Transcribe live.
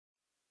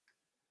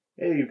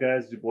Hey, you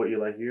guys, your boy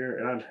Eli here,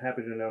 and I'm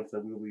happy to announce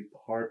that we will be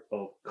part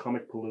of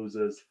Comic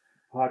Palooza's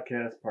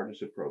podcast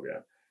partnership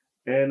program.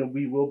 And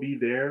we will be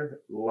there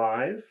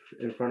live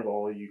in front of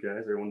all of you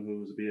guys, everyone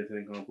who's be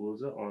attending Comic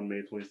Palooza on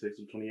May 26th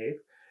and 28th.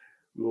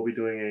 We will be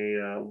doing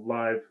a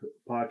live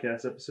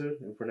podcast episode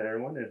in front of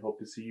everyone and hope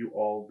to see you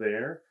all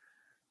there.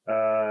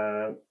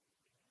 Uh,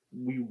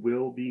 we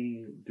will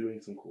be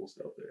doing some cool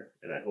stuff there,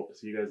 and I hope to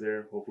see you guys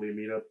there. Hopefully,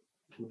 meet up.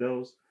 Who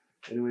knows?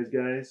 Anyways,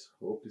 guys,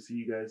 hope to see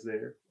you guys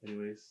there.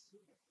 Anyways,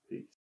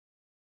 peace.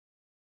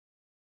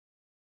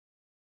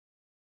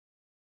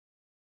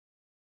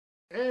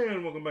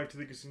 And welcome back to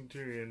the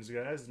Centurions,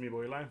 guys. It's me,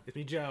 Boy Line. It's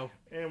me, Joe.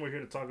 And we're here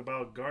to talk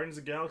about Guardians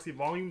of the Galaxy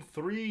Volume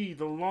 3,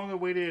 the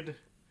long-awaited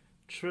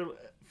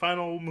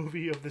final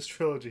movie of this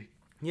trilogy.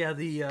 Yeah,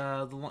 the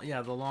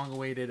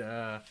long-awaited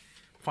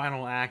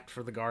final act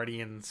for the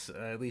Guardians,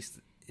 at least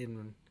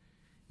in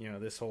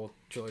this whole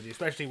trilogy,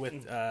 especially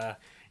with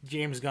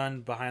James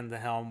Gunn behind the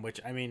helm. Which,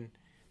 I mean,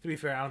 to be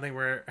fair, I don't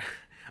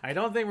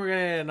think we're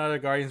gonna get another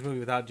Guardians movie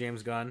without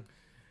James Gunn.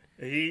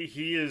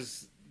 He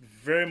is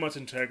very much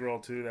integral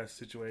to that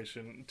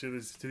situation, to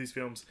these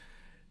films,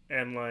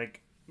 and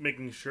like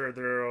making sure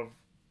they're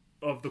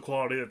of the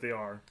quality that they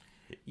are.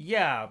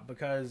 Yeah,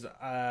 because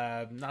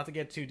not to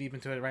get too deep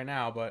into it right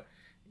now, but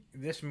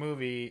this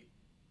movie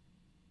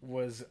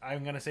was,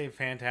 I'm gonna say,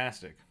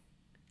 fantastic.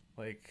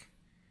 Like,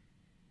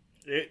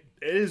 it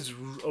is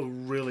a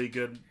really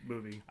good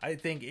movie. I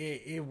think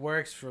it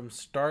works from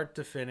start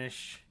to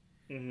finish.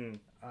 Mm-hmm.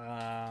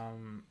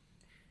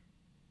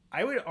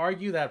 I would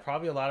argue that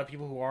probably a lot of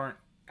people who aren't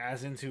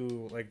as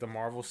into like the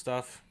Marvel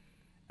stuff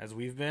as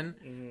we've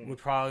been would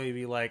probably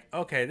be like,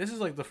 okay, this is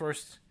like the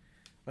first,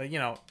 like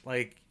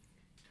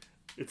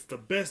it's the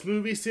best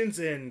movie since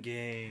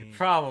Endgame.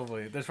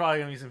 Probably there's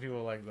probably gonna be some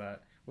people like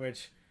that.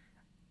 Which,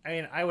 I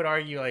mean, I would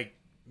argue like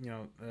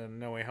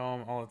No Way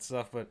Home, all that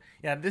stuff. But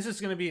yeah, this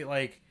is gonna be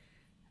like,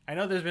 I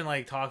know there's been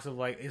like talks of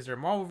like, is there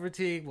Marvel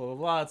fatigue? Blah blah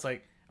blah. It's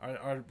like,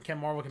 can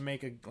Marvel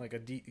make a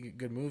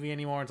good movie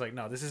anymore? It's like,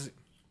 no, this is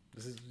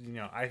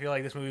I feel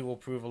like this movie will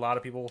prove a lot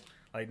of people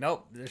like,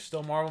 nope, there's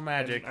still Marvel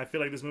magic. And I feel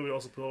like this movie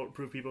also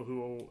prove people who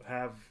will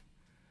have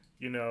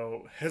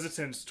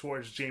hesitance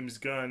towards James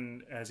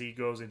Gunn as he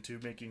goes into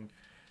making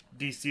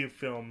DC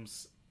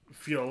films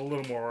feel a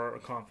little more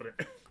confident.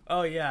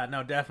 Oh yeah,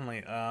 no,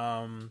 definitely.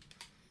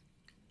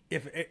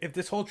 If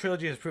this whole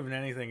trilogy has proven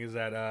anything, is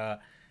that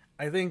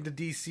I think the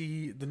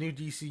new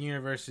DC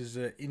universe is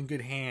in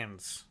good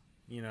hands.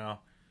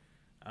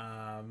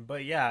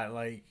 But yeah,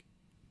 like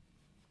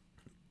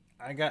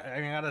I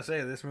gotta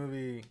say, this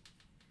movie,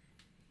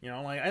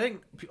 I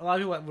think a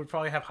lot of people would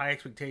probably have high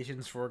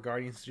expectations for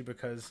Guardians 3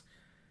 because,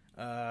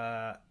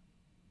 like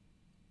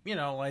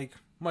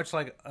much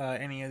like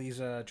any of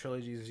these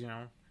trilogies,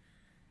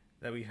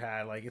 that we've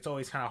had, like it's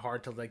always kind of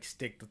hard to like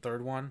stick the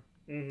third one.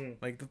 Mm-hmm.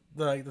 Like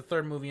the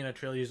third movie in a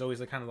trilogy is always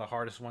like kind of the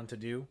hardest one to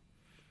do.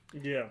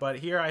 Yeah. But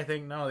here, I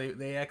think no,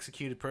 they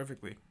executed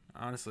perfectly.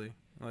 Honestly,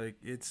 like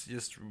it's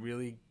just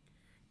really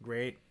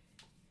great.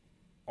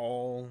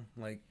 All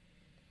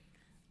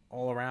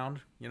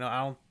around. I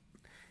don't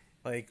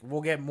like.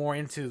 We'll get more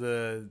into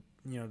the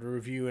the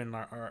review and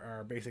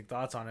our basic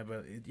thoughts on it,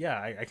 but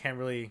I can't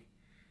really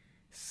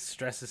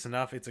stress this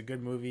enough. It's a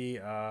good movie.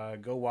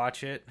 Go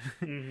watch it.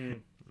 Mm-hmm.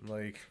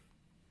 Like,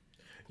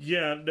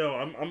 yeah, no,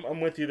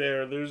 I'm with you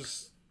there.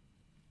 There's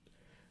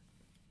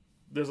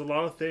a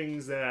lot of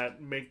things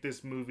that make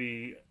this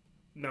movie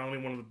not only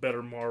one of the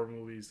better Marvel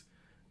movies,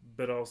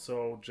 but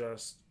also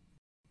just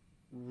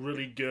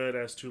really good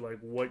as to like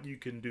what you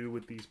can do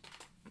with these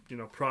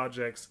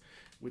projects,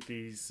 with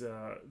these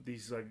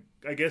like,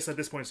 I guess at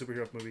this point,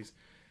 superhero movies,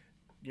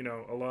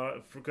 a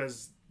lot,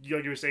 because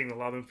like you were saying, a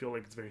lot of them feel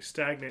like it's very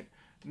stagnant.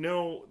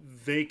 No,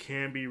 they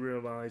can be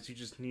realized. You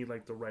just need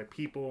like the right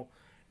people,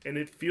 and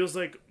it feels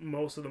like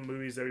most of the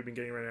movies that we've been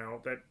getting right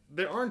now, that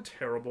they aren't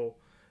terrible,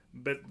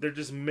 but they're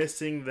just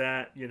missing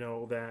that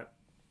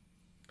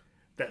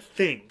that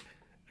thing.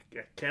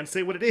 I can't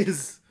say what it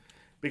is,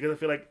 because I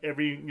feel like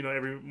every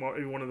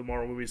one of the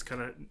Marvel movies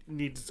kind of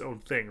needs its own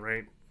thing,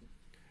 right?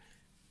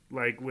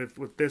 Like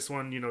with this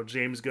one,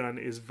 James Gunn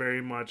is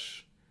very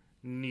much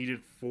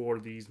needed for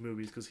these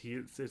movies because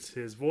it's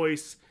his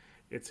voice,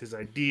 it's his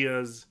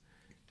ideas.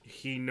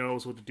 He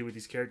knows what to do with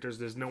these characters.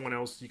 There's no one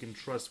else you can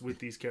trust with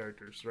these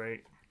characters,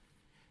 right?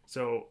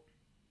 So,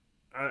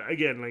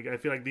 again, like I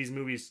feel like these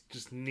movies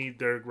just need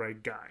their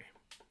right guy.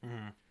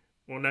 mm-hmm.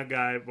 Well, not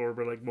guy, but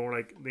like more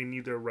like they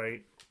need their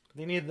right.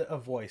 They need a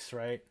voice,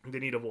 right? They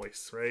need a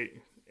voice, right?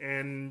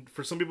 And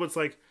for some people, it's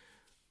like,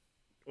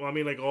 well, I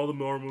mean, like all the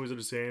Marvel movies are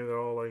the same. They're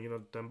all like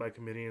done by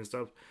committee and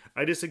stuff.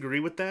 I disagree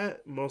with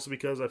that, mostly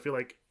because I feel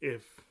like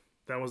if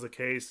that was the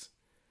case,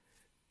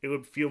 it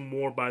would feel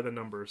more by the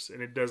numbers,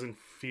 and it doesn't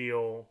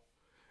feel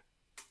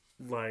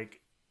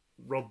like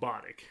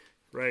robotic,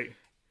 right?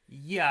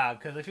 Yeah,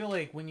 because I feel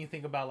like when you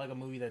think about like a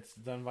movie that's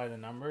done by the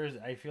numbers,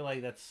 I feel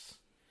like that's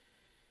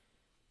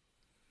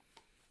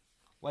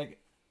like,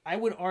 I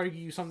would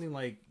argue something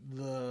like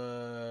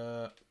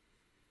the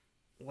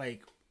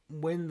like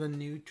when the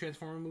new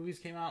Transformer movies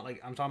came out,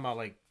 like I'm talking about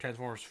like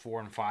Transformers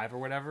 4 and 5 or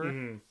whatever,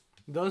 Mm-hmm.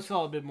 those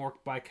felt a bit more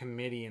by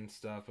committee and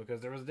stuff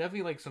because there was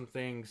definitely like some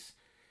things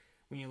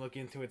when you look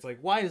into it, it's like,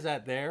 why is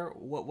that there?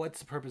 What's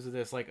the purpose of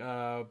this? Like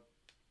the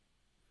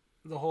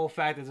whole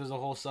fact that there's a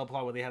whole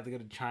subplot where they have to go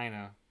to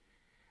China,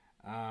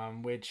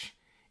 which,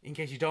 in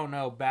case you don't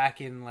know, back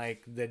in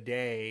like the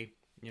day,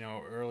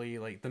 early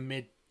like the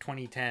mid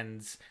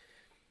 2010s,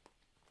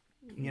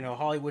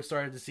 Hollywood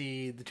started to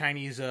see the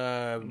Chinese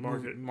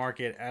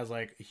market as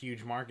like a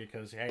huge market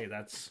because hey,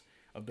 that's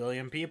a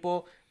billion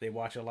people. They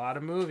watch a lot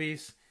of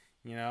movies.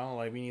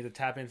 Like we need to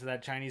tap into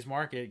that Chinese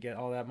market, get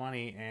all that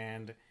money,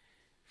 and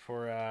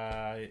for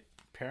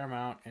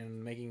Paramount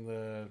and making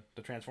the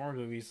Transformers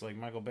movies like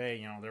Michael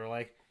Bay, they were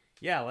like,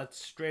 yeah, let's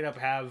straight up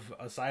have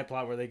a side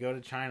plot where they go to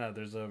China.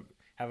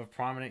 Have a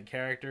prominent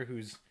character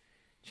who's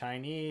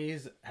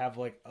Chinese, have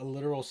like a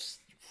literal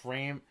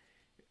frame,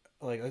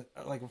 like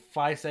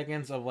 5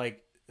 seconds of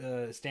like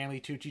Stanley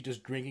Tucci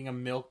just drinking a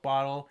milk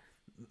bottle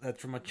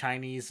that's from a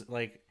Chinese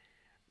like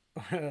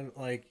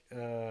like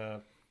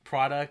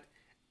product,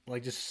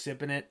 like just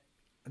sipping it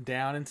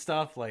down and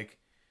stuff. Like,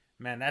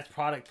 man, that's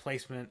product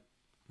placement,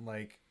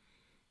 like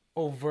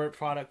overt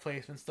product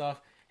placement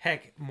stuff.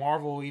 Heck,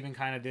 Marvel even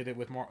kind of did it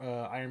with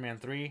Iron Man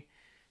 3.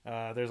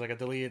 There's like a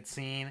deleted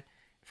scene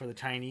for the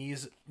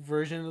Chinese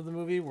version of the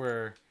movie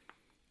where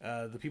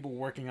the people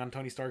working on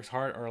Tony Stark's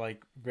heart are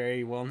like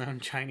very well-known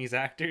Chinese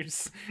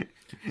actors.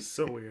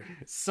 So weird.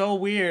 So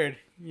weird,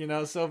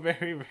 so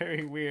very,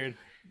 very weird.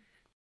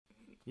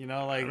 Like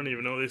I don't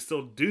even know they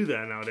still do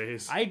that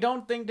nowadays. I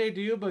don't think they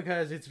do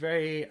because it's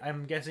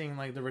I'm guessing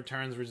like the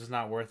returns were just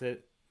not worth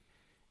it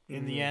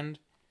in the end.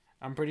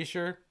 I'm pretty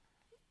sure.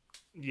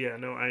 Yeah,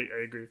 no, I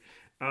agree.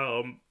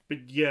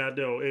 But yeah,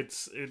 no,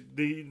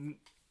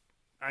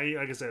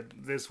 like I said,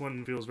 this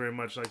one feels very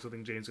much like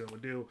something James Gunn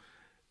would do.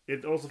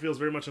 It also feels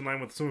very much in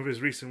line with some of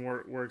his recent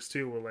works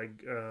too, where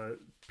like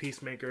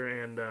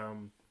Peacemaker and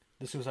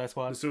the Suicide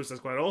Squad. The Suicide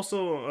Squad.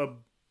 Also,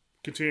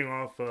 continuing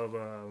off of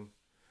a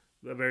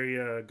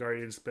very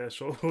Guardian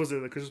special. What was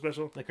it, the Christmas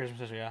special? The Christmas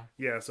special, yeah.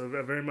 Yeah, so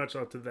very much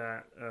up to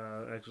that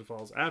actually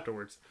falls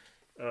afterwards.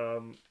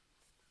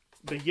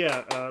 But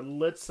yeah,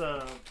 let's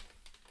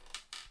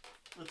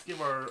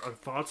give our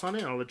thoughts on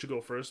it. I'll let you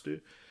go first,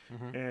 dude.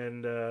 Mm-hmm.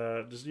 And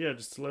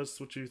just tell us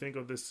what you think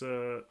of this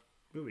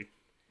movie.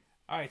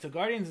 All right, so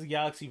Guardians of the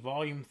Galaxy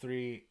Volume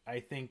 3, I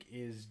think,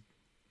 is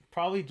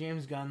probably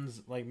James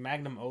Gunn's like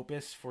magnum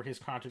opus for his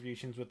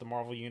contributions with the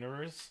Marvel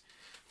Universe.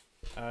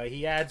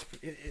 He adds,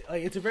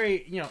 it's a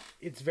very,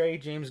 it's very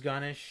James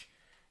Gunnish.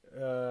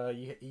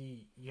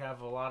 You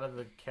have a lot of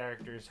the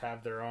characters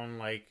have their own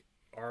like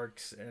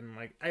arcs, and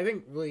like I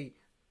think really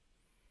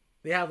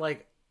they have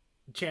like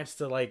a chance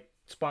to like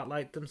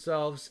spotlight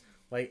themselves,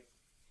 like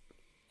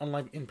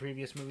unlike in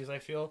previous movies. I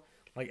feel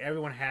like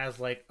everyone has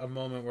like a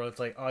moment where it's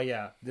like, oh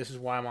yeah, this is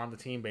why I'm on the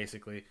team.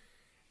 Basically,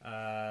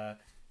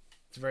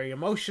 it's very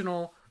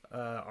emotional.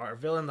 Our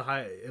villain, the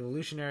High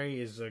Evolutionary,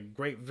 is a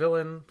great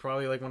villain.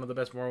 Probably like one of the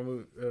best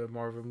Marvel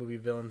movie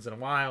villains in a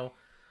while.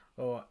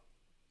 Oh,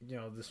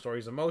 the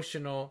story's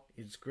emotional.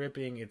 It's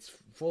gripping. It's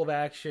full of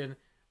action,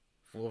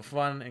 full of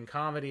fun and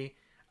comedy.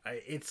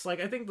 It's like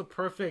I think the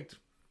perfect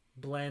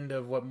blend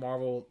of what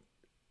Marvel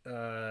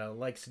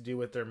likes to do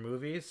with their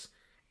movies,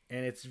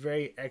 and it's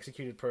very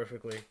executed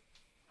perfectly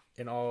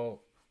in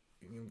all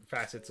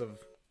facets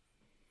of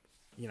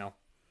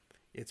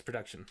its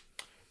production.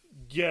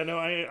 Yeah, no,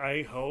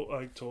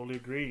 I totally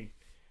agree.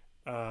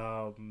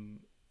 I'm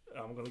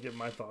gonna get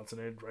my thoughts on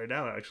it right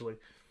now, actually.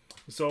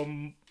 So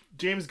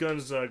James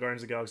Gunn's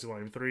Guardians of the Galaxy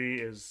Volume 3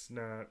 is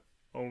not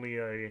only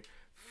a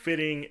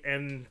fitting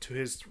end to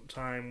his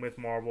time with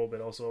Marvel,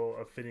 but also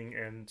a fitting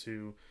end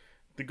to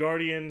the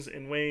Guardians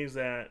in ways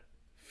that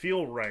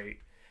feel right.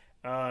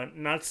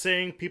 Not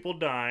saying people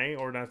die,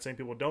 or not saying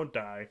people don't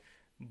die,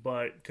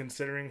 but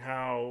considering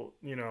how,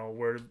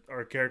 where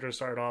our characters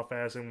start off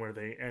as and where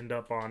they end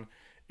up on,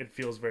 it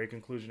feels very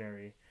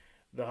conclusionary.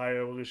 The High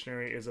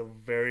Evolutionary is a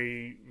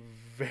very,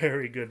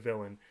 very good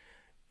villain.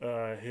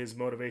 His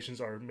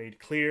motivations are made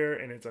clear,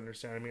 and it's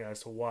understanding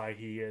as to why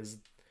he is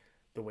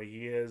the way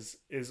he is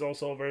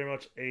also very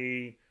much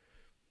a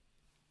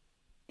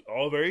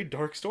very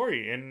dark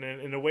story, and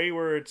in a way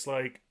where it's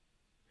like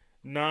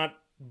not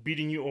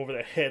beating you over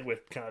the head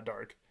with kind of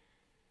dark.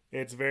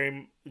 It's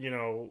very,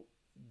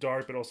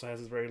 dark, but also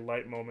has its very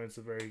light moments,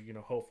 the very,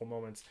 hopeful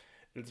moments.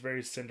 It's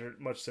very centered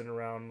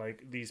around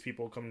like these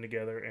people coming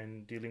together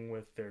and dealing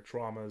with their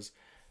traumas,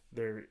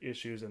 their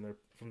issues, and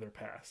from their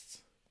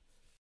pasts.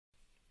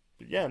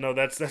 But yeah, no,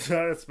 that's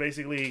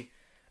basically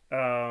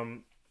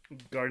Guardians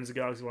of the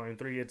Galaxy Volume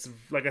 3. It's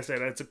like I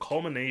said, it's a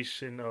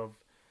culmination of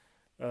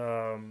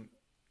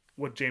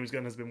what James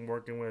Gunn has been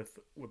working with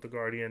the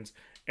Guardians,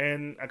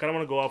 and I kind of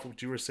want to go off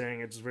what you were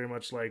saying. It's very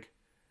much like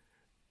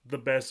the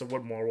best of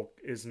what Marvel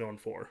is known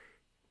for.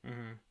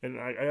 Mm-hmm. And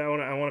I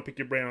want to pick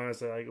your brain on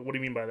this. Like, what do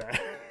you mean by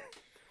that?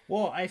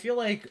 Well, I feel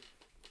like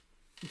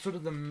sort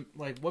of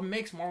what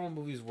makes Marvel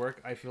movies work.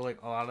 I feel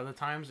like a lot of the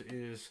times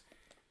is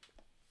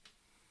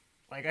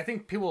like I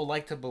think people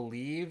like to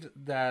believe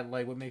that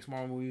like what makes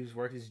Marvel movies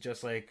work is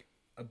just like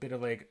a bit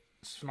of like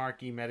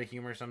snarky meta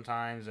humor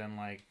sometimes and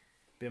like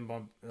bim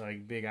bum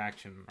like big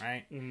action,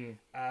 right? Mm-hmm.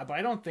 But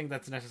I don't think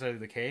that's necessarily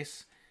the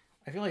case.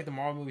 I feel like the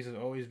Marvel movies have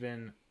always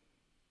been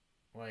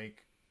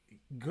like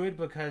good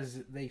because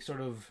they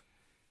sort of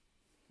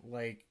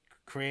like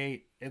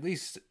create at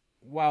least,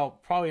 while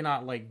probably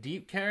not like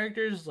deep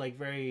characters, like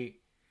very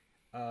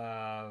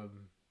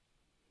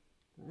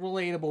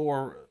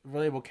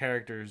relatable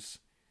characters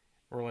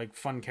or like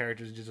fun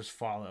characters to just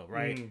follow,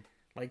 right? Mm.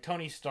 Like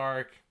Tony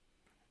Stark,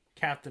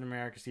 Captain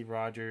America, Steve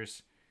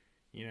Rogers,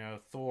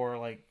 Thor,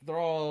 like they're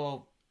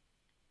all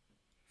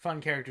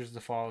fun characters to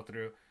follow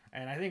through.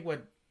 And I think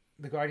what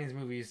the Guardians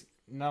movies,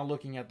 now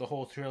looking at the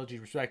whole trilogy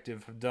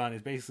perspective, have done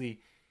is basically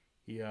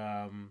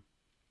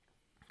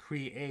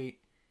create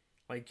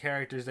like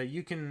characters that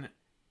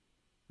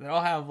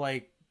all have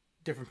like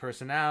different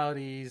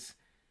personalities,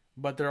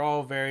 but they're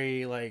all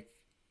very like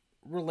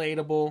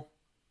relatable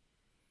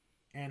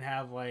and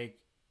have like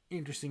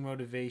interesting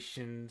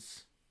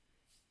motivations,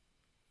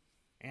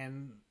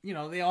 and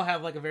they all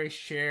have like a very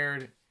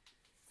shared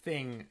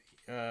thing,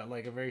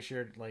 like a very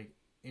shared like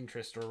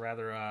interest, or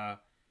rather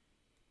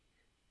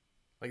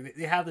like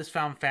they have this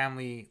found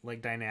family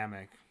like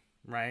dynamic,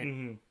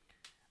 right?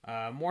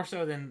 More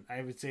so than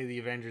I would say the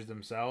Avengers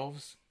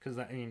themselves, because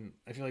I mean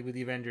I feel like with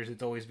the Avengers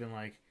it's always been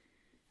like,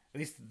 at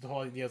least the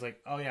whole idea is like,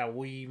 oh yeah,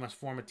 we must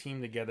form a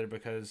team together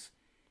because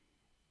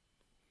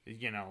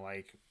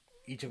like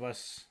each of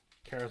us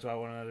cares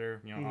about one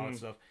another, all that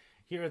stuff.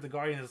 Here at the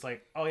Guardians, it's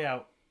like, oh yeah,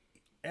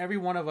 every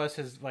one of us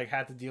has like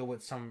had to deal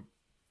with some,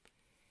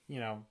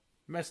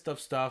 messed up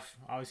stuff.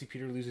 Obviously,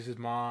 Peter loses his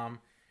mom.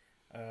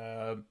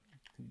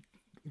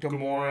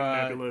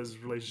 Gamora, Nebula's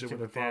relationship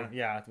with her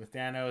father. with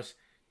Thanos.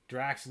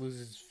 Drax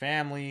loses his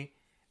family.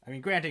 I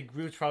mean, granted,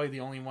 Groot's probably the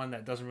only one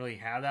that doesn't really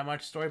have that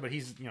much story, but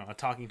he's a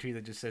talking tree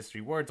that just says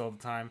 3 words all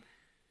the time.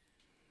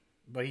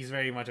 But he's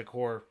very much a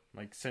core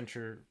like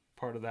center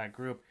part of that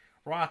group.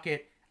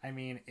 Rocket, I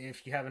mean,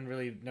 if you haven't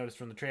really noticed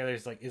from the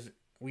trailers, like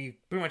we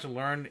pretty much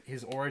learned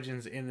his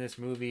origins in this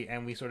movie,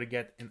 and we sort of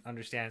get and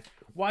understand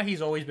why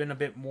he's always been a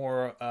bit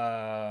more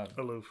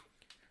aloof.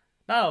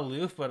 Not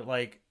aloof, but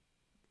like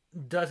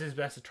does his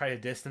best to try to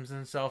distance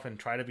himself and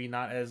try to be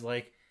not as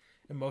like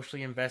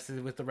emotionally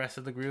invested with the rest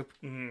of the group,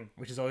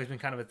 which has always been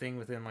kind of a thing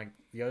within like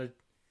the other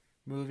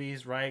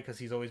movies, right? Because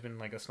he's always been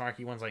like a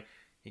snarky one's like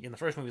in the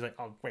first movie, he's like,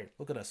 oh great,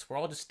 look at us, we're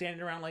all just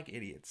standing around like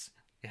idiots.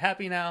 You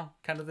happy now,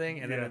 kind of thing.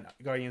 And then in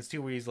Guardians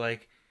 2, where he's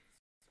like,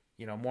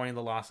 mourning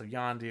the loss of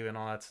Yondu and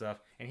all that stuff.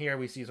 And here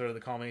we see sort of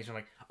the culmination,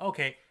 like,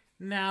 okay,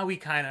 now we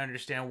kind of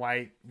understand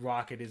why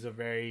Rocket is a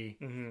very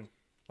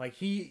like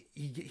he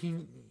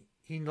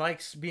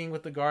likes being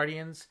with the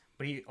Guardians,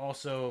 but he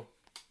also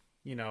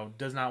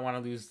does not want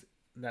to lose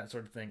that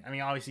sort of thing. I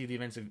mean, obviously the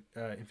events of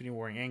Infinity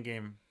War and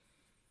Endgame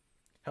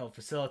help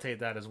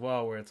facilitate that as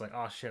well, where it's like,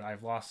 oh shit,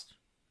 I've lost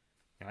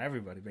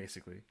everybody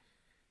basically.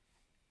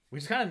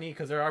 Which is kind of neat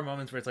because there are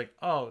moments where it's like,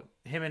 oh,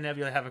 him and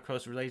Nebula have a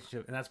close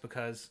relationship, and that's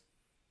because,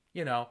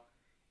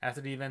 after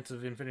the events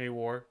of Infinity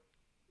War,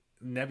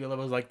 Nebula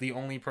was like the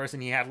only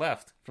person he had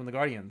left from the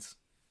Guardians.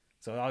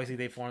 So obviously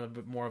they formed a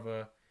bit more of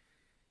a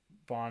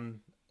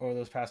bond over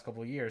those past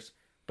couple of years.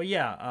 But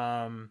yeah,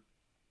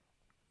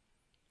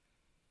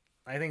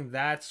 I think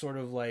that sort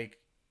of like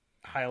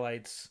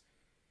highlights,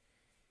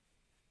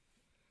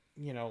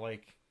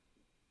 like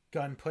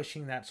Gunn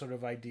pushing that sort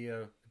of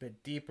idea a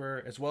bit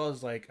deeper, as well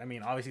as like, I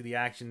mean, obviously the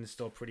action is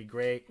still pretty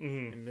great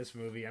in this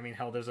movie. I mean,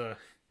 hell,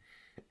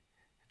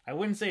 I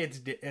wouldn't say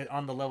it's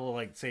on the level of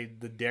like, say,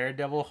 the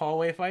Daredevil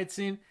hallway fight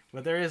scene,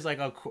 but there is like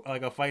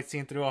a fight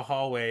scene through a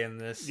hallway in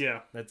this. Yeah,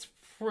 that's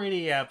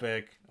pretty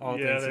epic.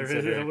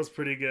 It was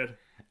pretty good.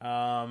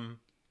 And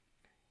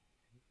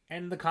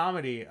the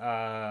comedy,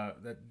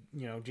 that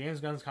James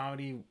Gunn's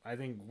comedy, I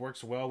think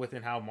works well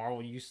within how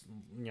Marvel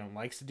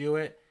likes to do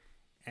it.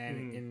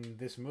 And in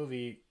this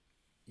movie,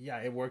 yeah,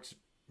 it works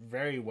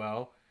very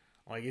well.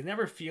 Like, it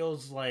never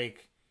feels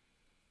like,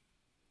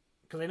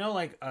 because I know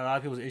like a lot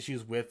of people's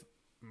issues with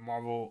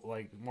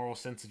Marvel's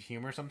sense of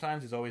humor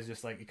sometimes is always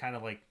just like, it kind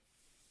of like,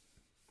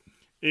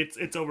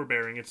 it's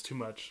overbearing. It's too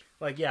much.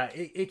 Like, yeah,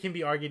 it can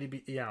be argued to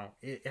be,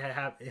 it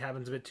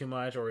happens a bit too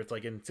much, or it's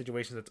like in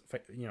situations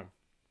that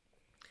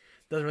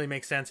doesn't really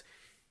make sense.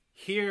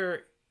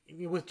 Here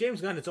with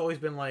James Gunn, it's always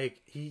been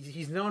like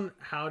he's known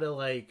how to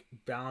like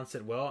balance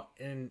it well,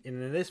 and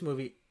in this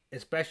movie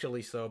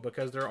especially so,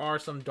 because there are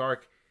some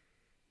dark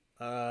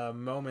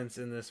moments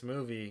in this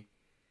movie,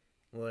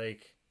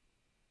 like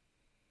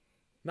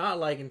not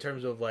like in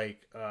terms of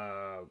like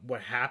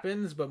what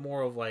happens, but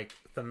more of like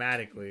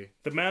thematically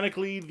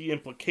the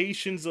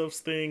implications of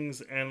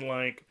things, and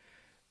like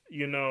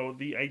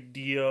the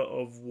idea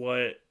of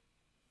what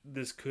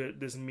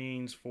this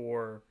means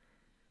for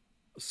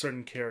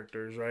certain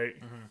characters, right?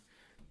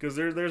 Because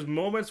there's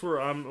moments where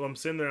I'm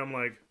sitting there, I'm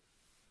like,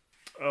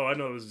 oh, I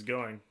know where this is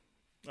going.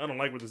 I don't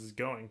like where this is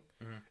going.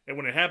 And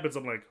when it happens,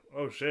 I'm like,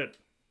 oh shit.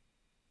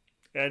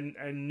 And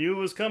I knew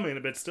it was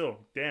coming, but still,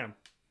 damn,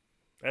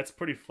 that's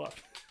pretty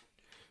fucked.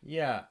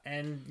 Yeah,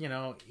 and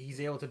he's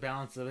able to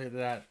balance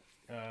that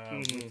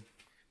with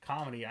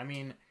comedy. I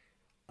mean,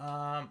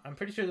 I'm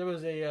pretty sure there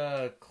was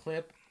a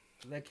clip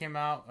that came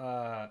out.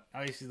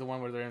 Obviously, the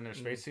one where they're in their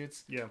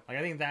spacesuits. Yeah. Like,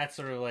 I think that's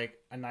sort of like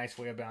a nice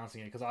way of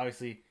balancing it, because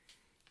obviously,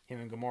 him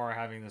and Gamora are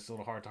having this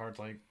little heart-to-heart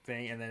like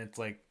thing, and then it's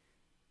like,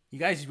 you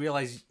guys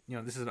realize,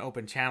 this is an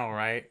open channel,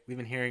 right? We've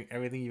been hearing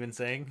everything you've been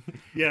saying.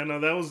 Yeah, no,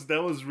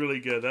 that was really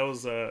good. That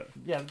was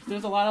Yeah,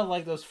 there's a lot of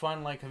like those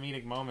fun like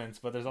comedic moments,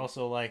 but there's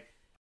also like,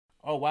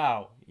 oh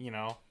wow,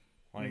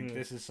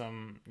 this is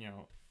some,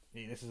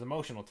 this is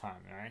emotional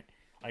time, right?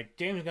 Like,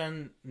 James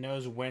Gunn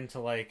knows when to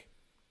like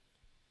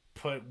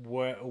put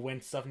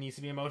when stuff needs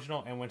to be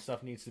emotional and when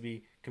stuff needs to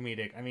be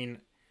comedic. I mean,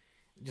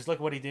 just look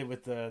what he did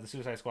with the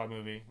Suicide Squad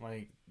movie.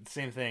 Like,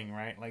 same thing,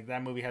 right? Like,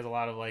 that movie has a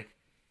lot of like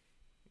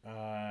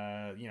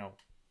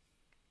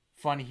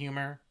fun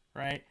humor,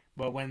 right?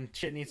 But when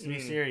shit needs to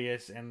be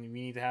serious and we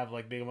need to have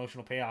like big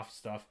emotional payoff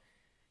stuff,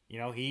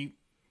 he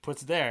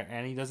puts it there,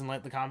 and he doesn't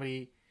let the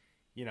comedy,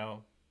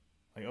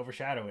 like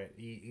overshadow it.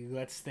 He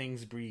lets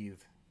things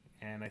breathe,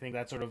 and I think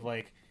that's sort of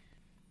like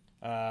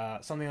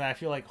something that I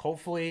feel like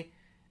hopefully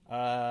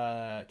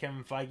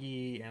Kevin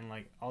Feige and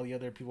like all the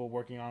other people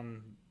working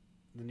on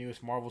the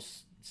newest Marvel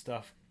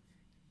stuff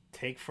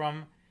take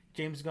from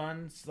James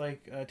Gunn's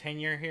like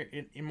tenure here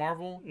in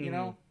Marvel.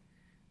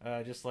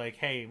 Just like,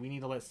 hey, we need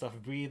to let stuff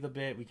breathe a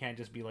bit. We can't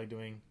just be like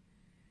doing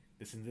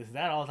this and this and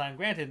that all the time.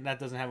 Granted, that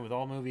doesn't happen with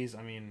all movies.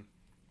 I mean,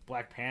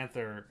 Black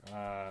Panther,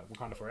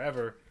 Wakanda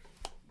Forever,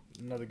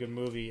 another good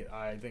movie,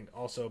 I think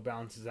also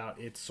balances out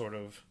its sort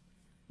of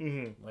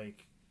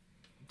like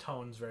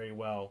tones very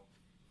well.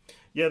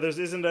 Yeah, there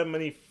isn't that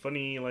many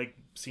funny like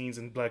scenes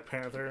in Black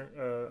Panther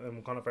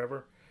and Wakanda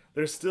Forever.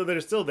 They're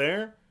still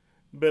there,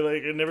 but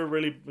like it never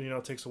really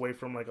takes away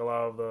from like a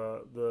lot of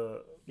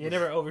the. It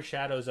never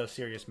overshadows a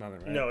serious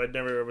moment, right? No, it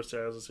never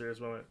overshadows a serious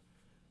moment.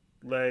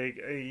 Like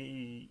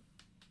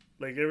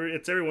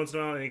it's every once in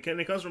a while, and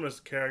it comes from his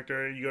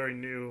character. You already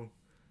knew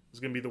was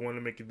gonna be the one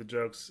to make the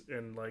jokes,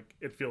 and like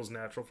it feels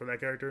natural for that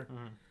character.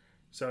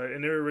 So it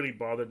never really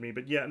bothered me.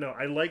 But yeah, no,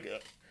 I like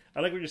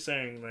what you're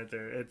saying right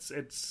there.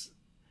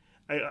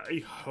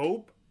 I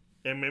hope,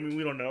 and maybe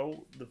we don't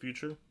know the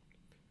future.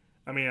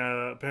 I mean,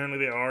 apparently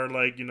they are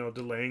like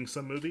delaying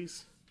some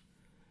movies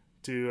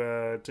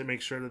to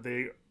make sure that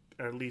they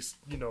at least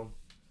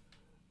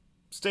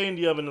stay in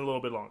the oven a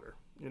little bit longer.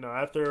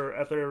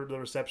 After the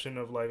reception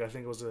of like I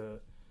think it was a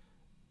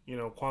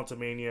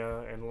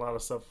Quantumania and a lot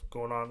of stuff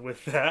going on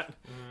with that.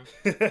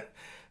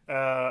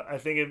 I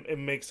think it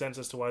makes sense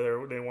as to why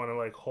they want to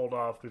like hold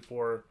off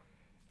before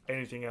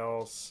anything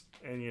else,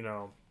 and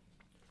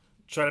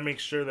try to make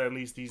sure that at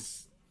least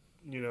these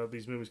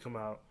these movies come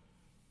out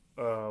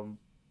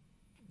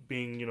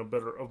being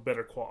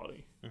better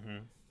quality.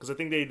 Because I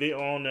think they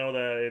all know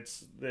that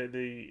it's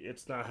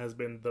not has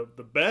been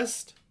the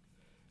best,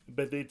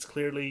 but it's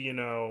clearly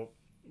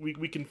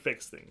we can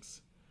fix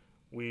things.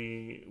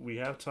 We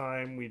have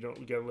time. We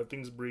gotta let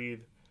things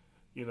breathe.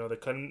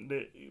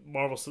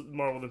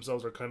 Marvel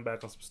themselves are cutting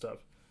back on some stuff,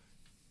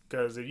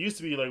 because it used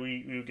to be like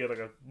we would get like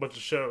a bunch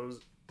of shows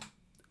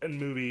and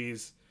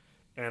movies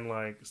and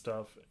like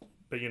stuff,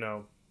 but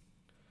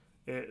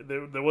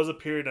there was a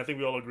period. I think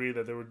we all agree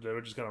that they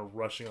were just kind of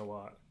rushing a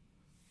lot.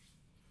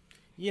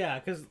 Yeah,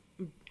 because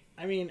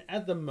I mean,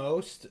 at the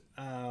most,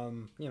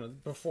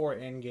 before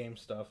Endgame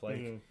stuff,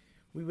 like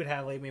we would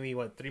have like maybe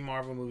 3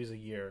 Marvel movies a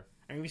year.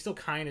 I mean, we still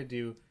kind of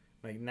do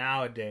like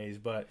nowadays,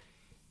 but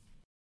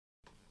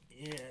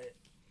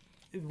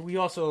we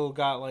also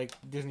got like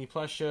Disney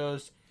Plus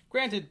shows.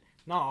 Granted,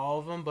 not all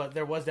of them, but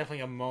there was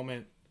definitely a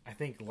moment, I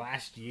think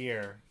last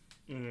year,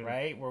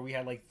 right, where we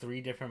had like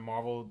 3 different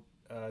Marvel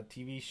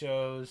TV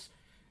shows,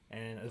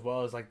 and as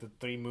well as like the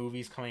 3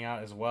 movies coming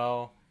out as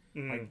well.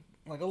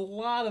 Like a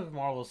lot of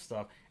Marvel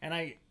stuff, and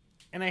I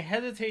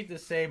hesitate to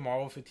say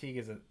Marvel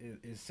fatigue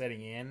is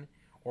setting in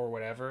or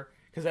whatever,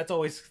 because that's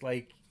always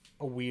like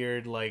a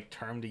weird like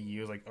term to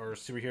use, like, or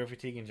superhero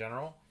fatigue in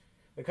general,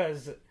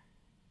 because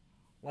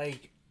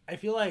like I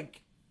feel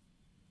like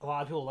a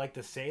lot of people like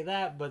to say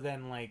that, but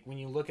then like when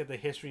you look at the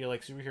history of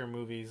like superhero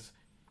movies,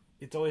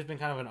 it's always been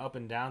kind of an up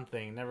and down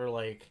thing. Never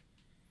like,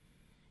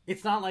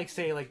 it's not like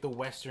say like the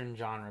Western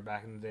genre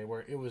back in the day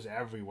where it was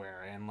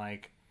everywhere, and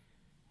like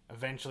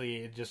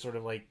eventually it just sort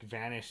of like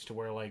vanished to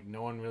where like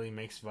no one really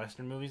makes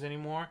Western movies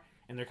anymore,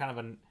 and they're kind of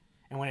and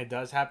when it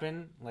does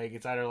happen, like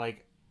it's either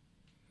like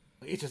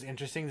it's just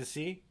interesting to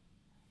see,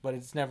 but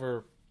it's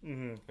never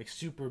like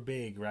super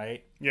big,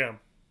 right? Yeah.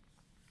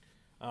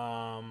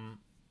 But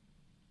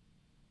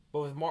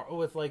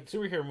with like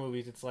superhero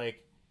movies, it's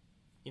like,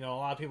 a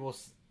lot of people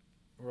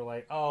were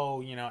like,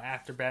 oh,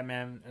 after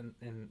Batman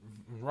and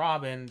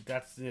Robin,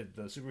 that's it.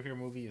 The superhero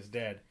movie is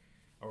dead,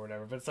 or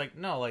whatever. But it's like,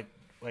 no, like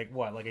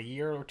what? Like a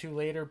year or 2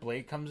 later,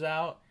 Blade comes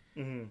out,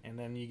 and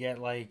then you get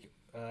like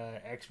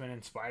X-Men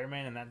and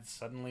Spider-Man, and then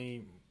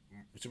suddenly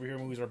superhero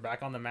movies are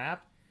back on the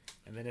map.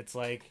 And then it's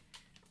like,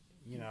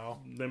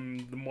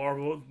 then the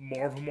Marvel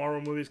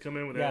movies come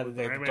in with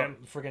the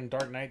freaking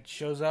Dark Knight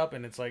shows up,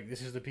 and it's like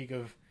this is the peak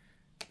of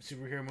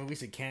superhero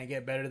movies. It can't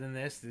get better than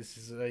this. This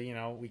is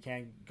we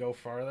can't go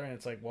farther. And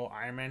it's like, well,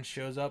 Iron Man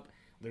shows up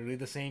literally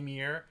the same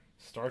year,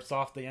 starts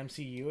off the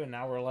MCU, and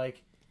now we're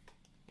like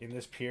in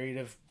this period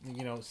of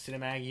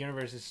cinematic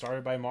universes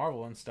started by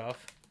Marvel and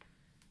stuff.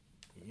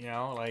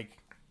 Like.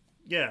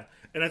 Yeah,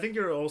 and I think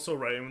you're also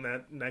right in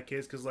that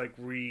case, because like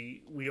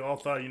we all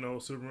thought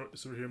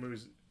superhero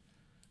movies,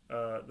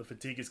 the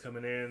fatigue is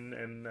coming in,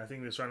 and I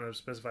think they're trying to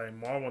specify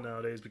Marvel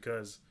nowadays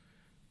because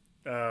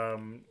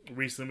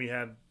recently we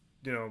had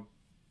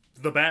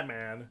the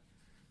Batman,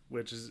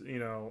 which is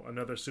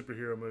another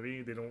superhero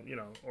movie. They don't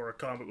or a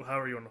comic,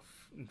 however you want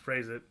to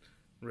phrase it,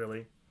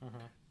 really.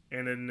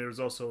 And then there's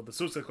also the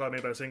Suicide Squad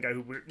made by the same guy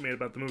who made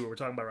about the movie we're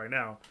talking about right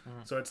now.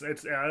 So it's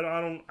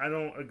I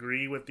don't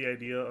agree with the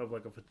idea of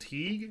like a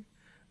fatigue.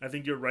 I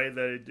think you're right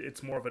that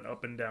it's more of an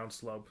up and down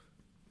slump.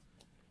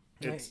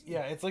 It's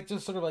like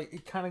just sort of like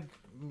it kind of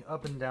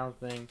up and down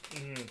thing,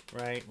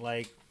 right?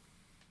 Like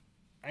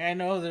I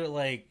know that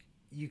like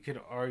you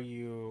could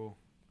argue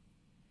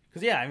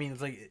because I mean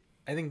it's like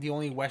I think the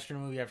only Western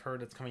movie I've heard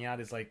that's coming out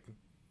is like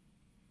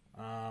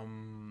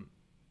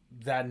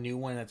that new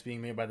one that's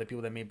being made by the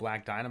people that made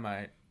Black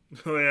Dynamite.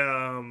 Oh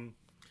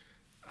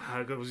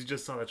yeah, we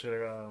just saw that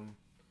trailer.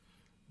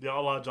 The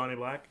Outlaw Johnny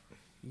Black.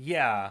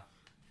 Yeah,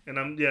 and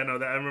I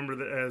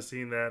remember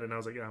seeing that, and I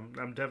was like,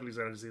 I'm definitely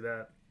excited to see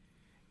that.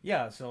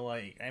 Yeah, so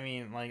like I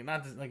mean, like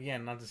not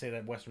to say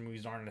that Western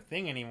movies aren't a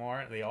thing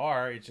anymore. They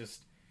are. It's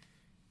just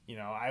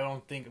I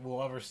don't think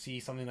we'll ever see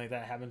something like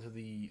that happen to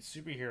the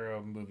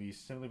superhero movies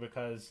simply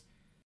because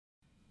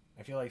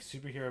I feel like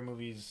superhero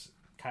movies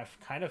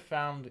kind of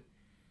found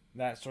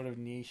that sort of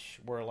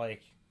niche where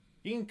like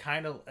you can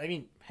kind of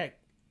heck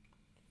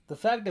the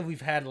fact that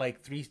we've had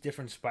like 3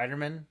 different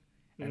Spider-Men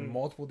and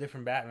multiple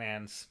different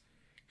Batmans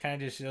kind of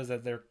just shows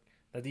that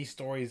these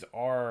stories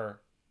are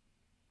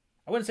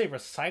I wouldn't say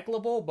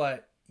recyclable,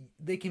 but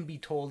they can be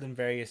told in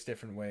various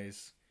different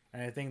ways.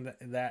 And I think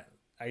that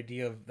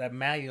idea of that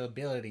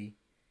malleability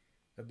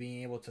of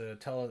being able to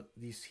tell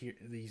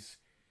these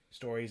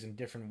stories in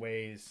different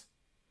ways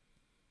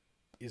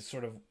is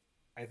sort of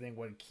I think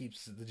what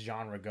keeps the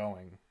genre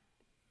going.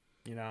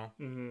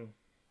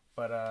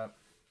 But I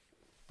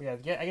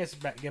guess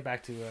get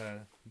back to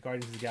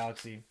Guardians of the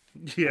Galaxy.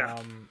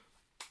 Yeah.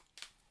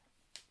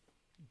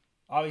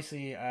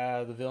 Obviously,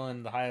 the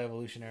villain, the High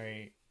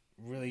Evolutionary,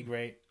 really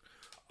great.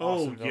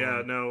 Awesome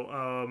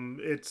villain.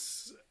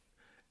 It's.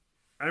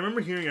 I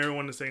remember hearing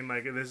everyone saying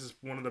like this is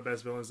one of the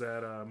best villains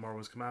that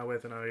Marvel's come out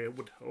with, and I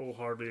would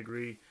wholeheartedly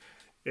agree.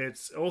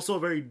 It's also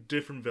a very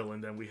different villain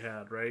than we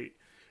had, right?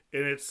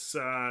 And it's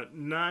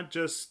not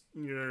just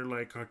your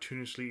like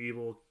cartoonishly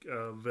evil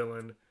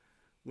villain,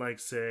 like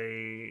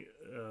say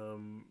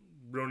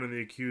Ronan the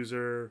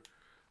Accuser,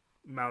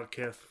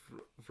 Malekith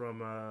from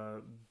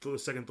the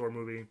second Thor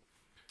movie.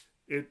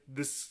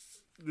 This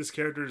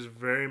character is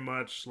very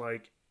much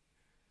like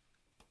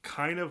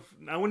kind of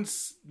I would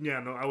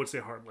say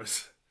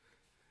heartless.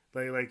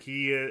 Like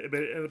he,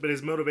 but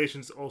his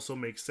motivations also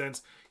make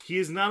sense. He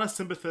is not a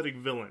sympathetic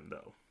villain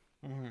though.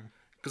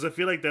 Because I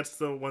feel like that's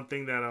the one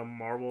thing that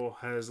Marvel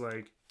has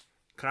like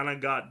kind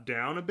of got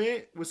down a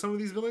bit with some of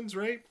these villains,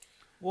 right?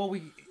 Well,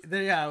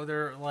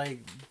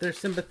 they're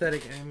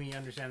sympathetic and we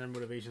understand their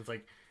motivations.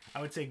 Like I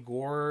would say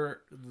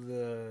Gore,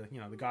 the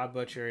God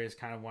Butcher is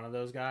kind of one of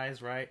those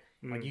guys, right?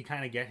 Like you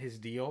kind of get his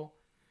deal,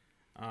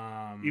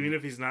 even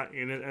if he's not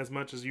in it as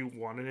much as you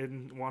want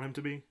him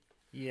to be.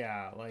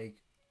 Yeah, like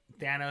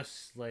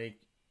Thanos, like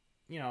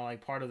like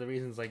part of the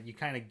reasons like you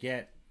kind of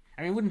get.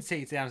 I mean, I wouldn't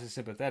say Thanos is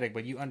sympathetic,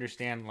 but you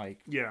understand, like,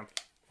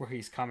 where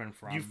he's coming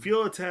from. You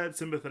feel a tad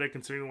sympathetic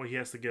considering what he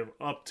has to give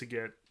up to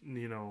get,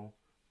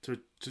 to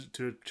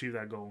achieve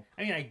that goal.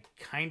 I mean, I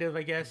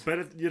guess.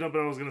 But, but what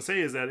I was going to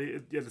say is that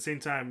at the same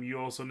time, you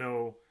also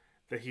know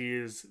that he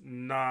does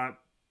not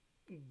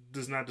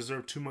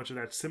deserve too much of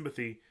that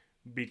sympathy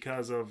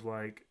because of,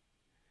 like,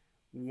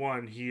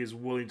 one, he is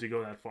willing to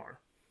go that far.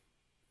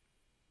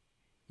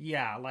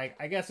 Yeah, like,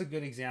 I guess a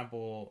good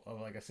example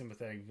of, like, a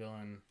sympathetic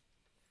villain...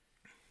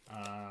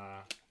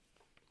 at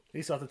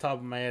least off the top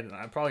of my head,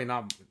 probably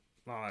not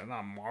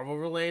Marvel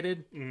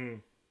related,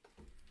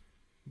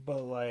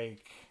 but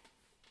like,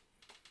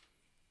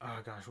 oh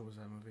gosh, what was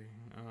that movie?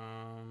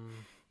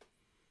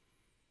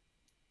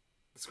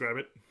 Describe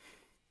it.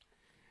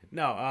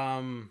 No,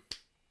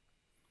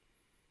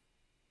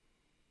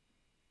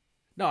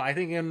 I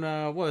think in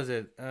what was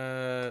it?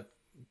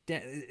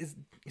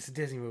 It's a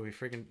Disney movie.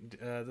 Freaking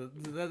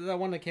the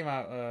one that came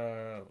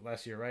out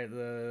last year, right?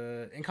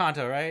 The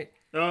Encanto, right?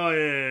 Oh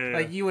yeah.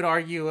 Like you would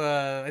argue,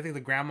 I think the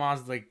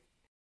grandma's like,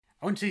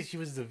 I wouldn't say she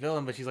was the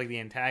villain, but she's like the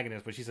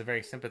antagonist, but she's a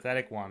very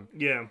sympathetic one.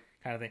 Yeah.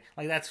 Kind of thing.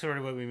 Like that's sort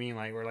of what we mean.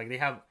 Like where like they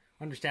have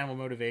understandable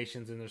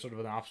motivations and they're sort of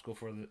an obstacle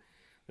for the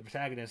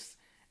protagonist.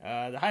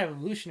 The High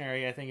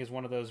Evolutionary, I think, is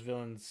one of those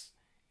villains.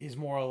 Is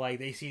more like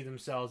they see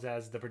themselves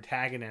as the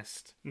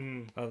protagonist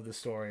of the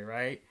story,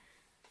 right?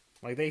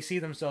 Like they see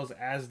themselves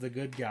as the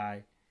good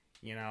guy,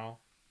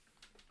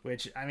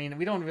 Which I mean,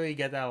 we don't really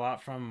get that a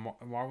lot from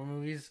Marvel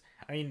movies.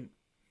 I mean,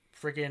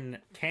 freaking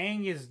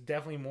Kang is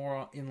definitely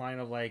more in line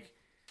of like,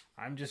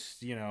 I'm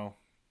just, he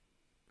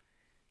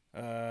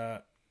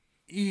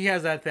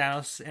has that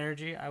Thanos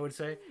energy, I would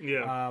say.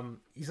 Yeah.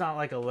 He's not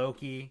like a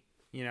Loki,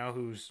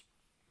 who's,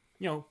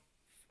 you know,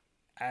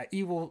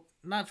 evil,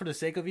 not for the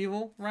sake of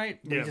evil, right?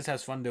 But he just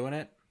has fun doing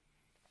it.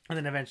 And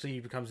then eventually he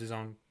becomes his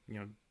own,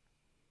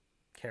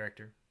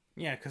 character.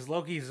 Yeah, because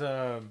Loki's,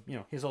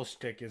 his whole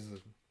shtick is,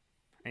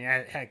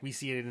 heck, we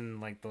see it in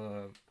like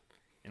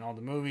in all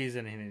the movies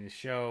and in his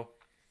show.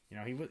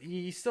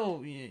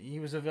 He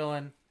was a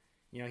villain.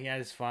 He had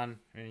his fun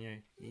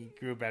and he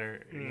grew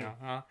better.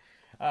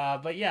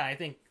 But yeah, I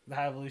think the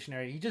High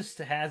Evolutionary, he just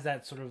has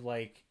that sort of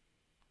like,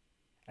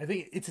 I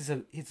think it's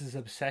his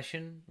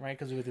obsession, right?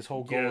 Because with this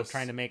whole goal of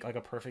trying to make like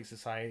a perfect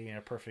society and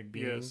a perfect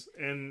being. Yes,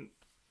 and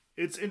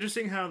it's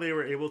interesting how they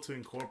were able to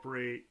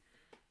incorporate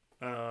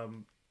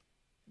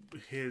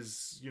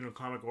his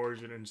comic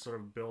origin and sort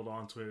of build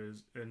onto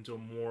it into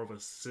more of a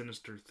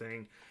sinister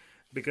thing,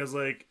 because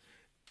like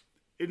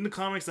in the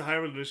comics, the High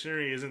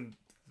Revolutionary isn't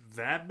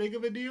that big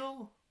of a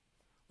deal.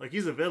 Like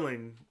he's a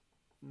villain,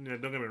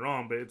 don't get me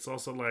wrong, but it's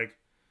also like,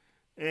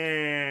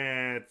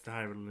 it's the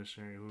High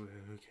Revolutionary. Who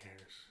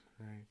cares,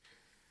 right?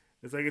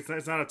 It's like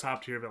it's not a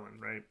top tier villain,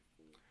 right?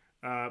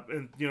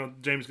 And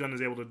James Gunn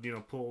is able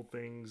to pull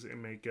things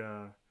and make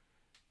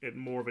it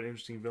more of an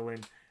interesting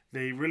villain.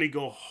 They really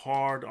go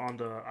hard on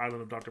the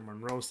Island of Dr.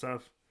 Monroe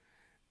stuff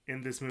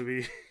in this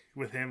movie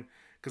with him,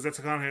 because that's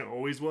kind of how it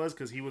always was.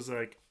 Because he was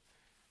like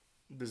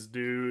this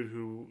dude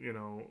who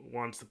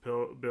wants to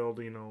build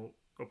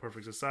a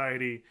perfect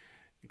society,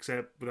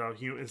 except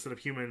instead of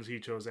humans, he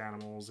chose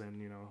animals and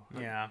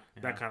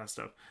that kind of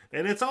stuff.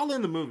 And it's all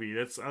in the movie.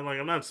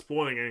 I'm not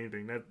spoiling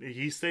anything. That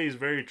he stays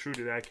very true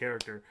to that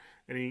character,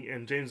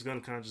 and James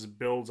Gunn kind of just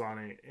builds on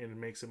it and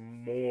makes it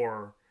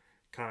more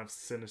kind of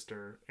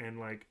sinister and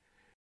like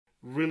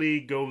really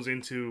goes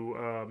into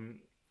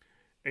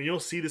and you'll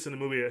see this in the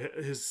movie,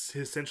 his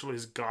essentially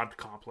his god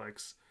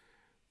complex,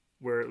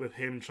 where with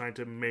him trying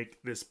to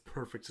make this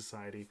perfect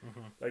society.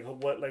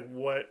 What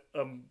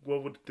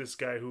would this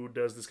guy who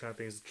does this kind of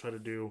things try to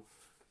do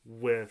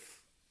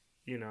with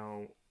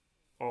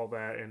all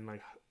that, and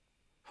like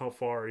how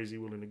far is he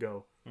willing to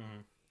go?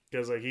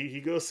 Because like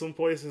he goes some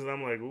places and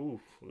I'm like, ooh,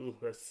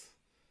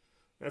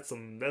 that's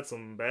some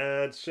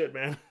bad shit,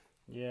 man.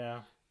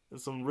 Yeah,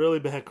 it's some really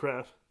bad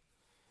crap.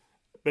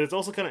 But it's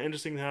also kind of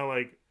interesting how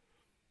like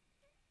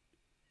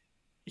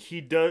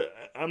he does.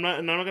 I'm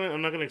not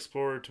gonna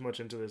explore too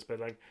much into this, but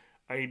like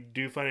I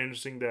do find it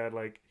interesting that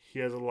like he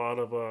has a lot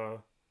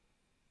of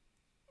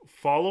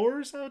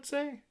followers, I would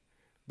say,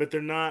 but they're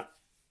not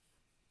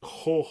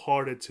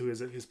wholehearted to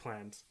his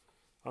plans.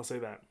 I'll say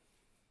that.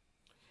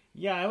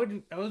 Yeah,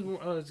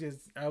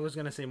 I was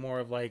gonna say more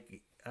of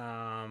like,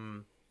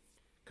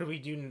 because we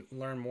do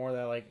learn more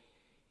that like,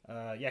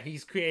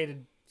 he's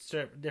created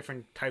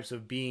different types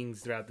of beings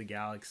throughout the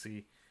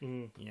galaxy,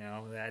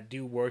 that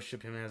do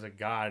worship him as a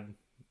god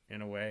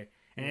in a way,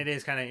 and it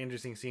is kind of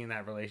interesting seeing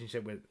that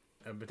relationship with,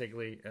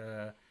 particularly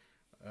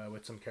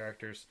with some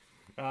characters.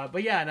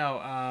 But yeah, no,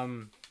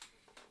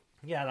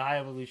 the High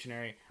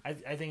Evolutionary, I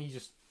think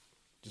he's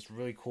just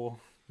really cool,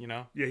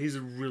 Yeah, he's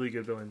a really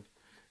good villain.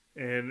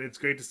 And it's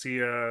great to see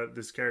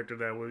this character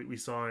that we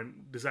saw in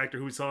this actor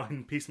who we saw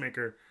in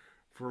Peacemaker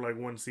for like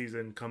one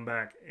season come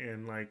back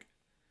and like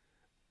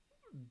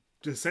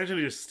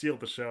essentially just steal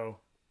the show.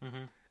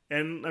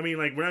 And I mean,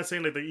 like, we're not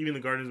saying like that even the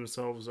Guardians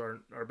themselves are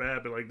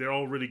bad, but like they're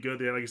all really good.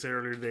 They, like you said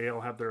earlier, they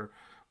all have their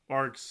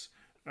arcs.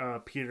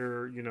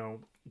 Peter,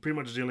 pretty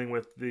much dealing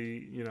with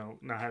the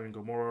not having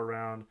Gamora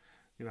around.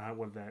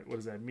 What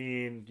does that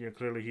mean?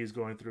 Clearly he's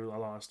going through a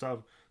lot of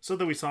stuff. So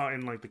that we saw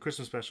in like the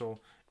Christmas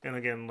special, and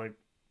again, like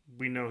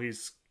we know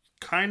he's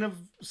kind of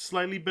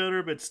slightly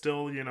bitter, but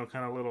still,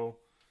 kind of little,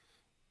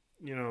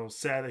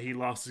 sad that he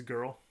lost his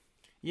girl.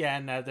 Yeah,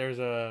 and that there's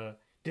a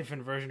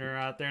different version of her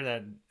out there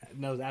that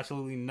knows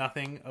absolutely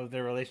nothing of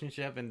their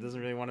relationship and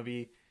doesn't really want to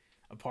be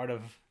a part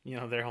of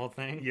their whole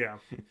thing. Yeah.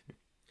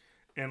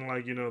 And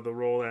like the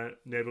role that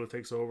Nebula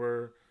takes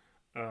over,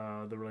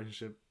 the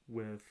relationship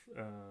with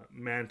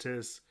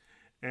Mantis,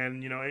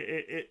 and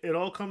it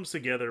all comes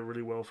together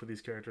really well for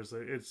these characters.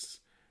 It's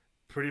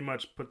pretty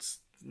much puts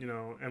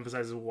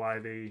emphasizes why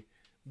they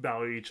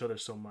value each other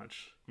so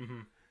much.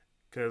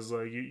 Because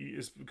like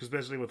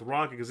especially with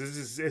Rocket, because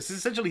it's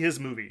essentially his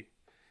movie.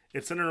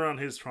 It's centered around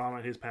his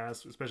trauma, his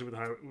past, especially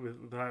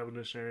with the High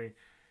Evolutionary,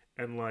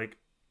 and like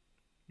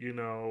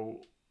the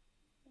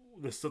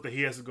stuff that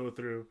he has to go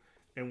through,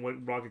 and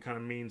what Rocket kind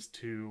of means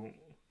to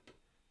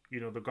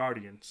the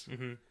Guardians.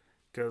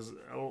 Because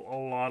a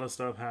lot of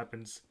stuff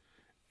happens,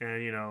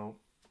 and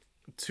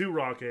to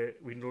Rocket,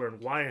 we learn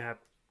what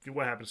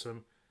happens to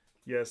him.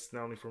 Yes,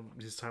 not only from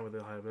his time with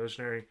the High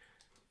Evolutionary,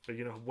 but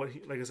what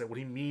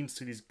he means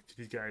to these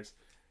guys.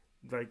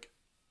 Like,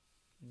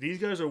 these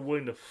guys are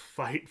willing to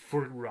fight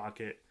for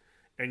Rocket,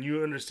 and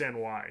you understand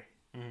why.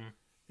 And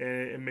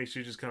it makes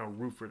you just kind of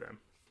root for them.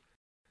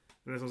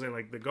 And that's what I'm saying.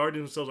 Like, the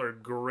Guardians themselves are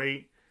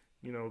great.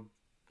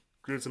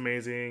 Groot's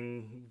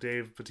amazing.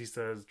 Dave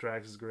Bautista as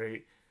Drax is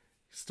great.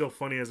 still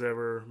funny as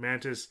ever.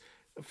 Mantis,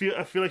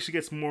 I feel like she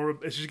gets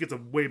a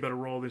way better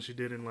role than she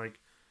did in like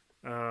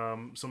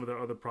some of the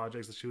other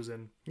projects that she was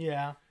in.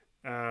 Yeah.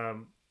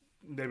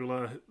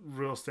 Nebula,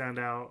 real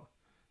standout,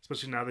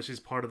 especially now that she's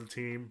part of the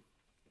team.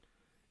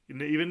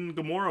 Even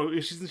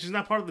Gamora, she's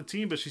not part of the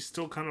team, but she's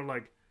still kind of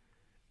like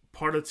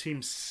part of the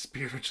team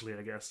spiritually,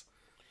 I guess.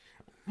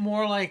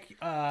 More like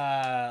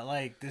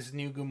this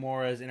new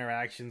Gamora's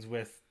interactions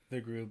with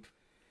the group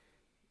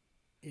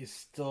is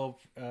still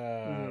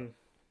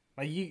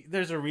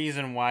there's a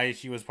reason why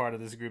she was part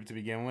of this group to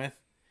begin with,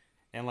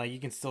 and like you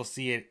can still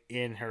see it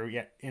in her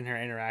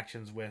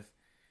interactions with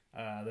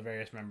the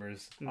various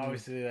members. Mm-hmm.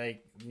 Obviously,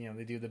 like, you know,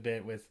 they do the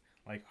bit with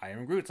like I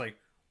am Groot. It's like,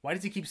 why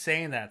does he keep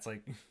saying that? It's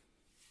like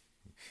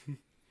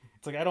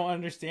it's like, I don't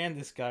understand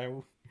this guy.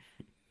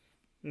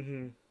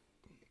 Mm-hmm.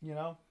 You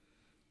know,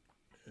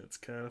 it's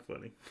kind of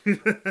funny.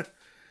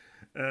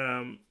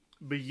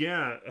 But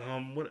yeah,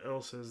 what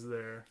else is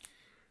there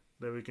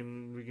that we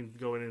can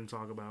go in and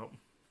talk about?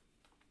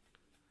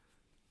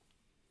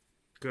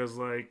 Because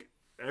like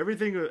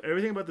everything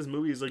about this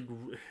movie is like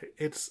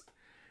it's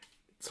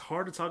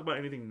hard to talk about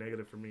anything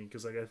negative for me,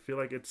 because like I feel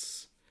like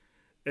it's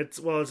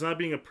not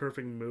being a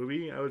perfect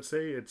movie. I would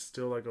say it's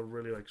still like a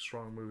really like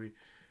strong movie.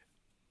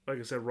 Like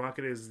I said,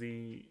 Rocket is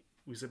the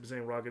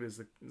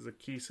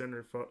key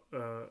center of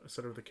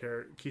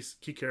the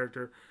key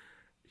character.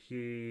 He,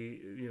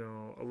 you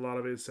know, a lot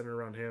of it is centered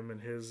around him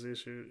and his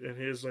issue and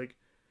his like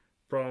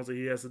problems that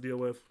he has to deal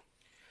with.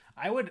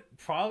 I would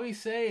probably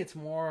say it's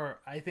more.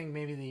 I think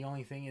maybe the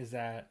only thing is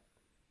that,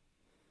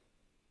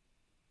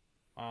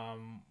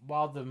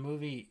 while the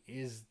movie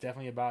is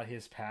definitely about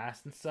his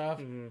past and stuff,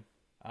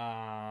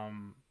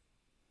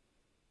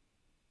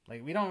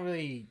 like we don't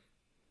really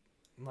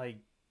like.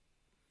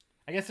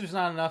 I guess there's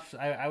not enough.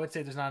 I would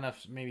say there's not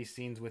enough maybe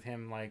scenes with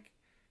him like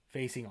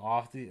facing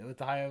off with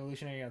the High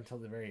Evolutionary until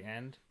the very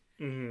end.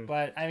 Mm-hmm.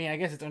 But I mean, I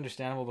guess it's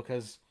understandable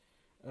because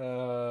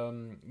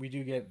we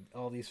do get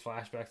all these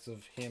flashbacks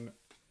of him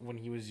when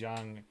he was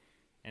young,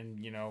 and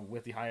you know,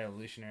 with the High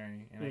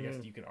Evolutionary, and I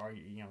guess you could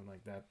argue, you know,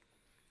 like that,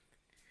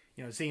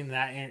 you know, seeing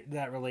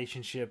that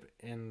relationship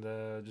and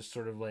just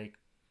sort of like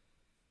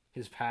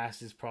his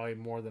past is probably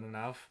more than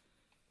enough.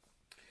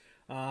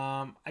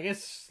 I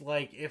guess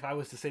like if I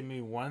was to say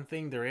maybe one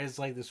thing, there is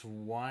like this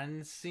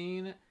one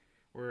scene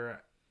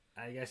where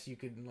I guess you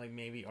could like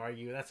maybe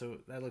argue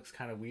that looks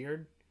kind of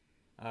weird.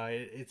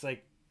 It's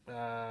like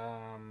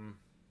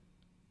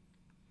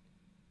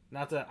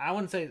not that I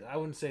wouldn't say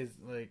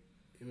like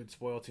it would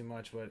spoil too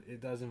much, but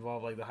it does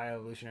involve like the High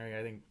Evolutionary,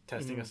 I think,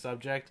 testing a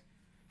subject,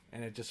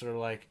 and it just sort of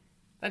like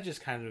that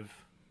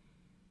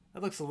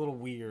looks a little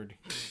weird.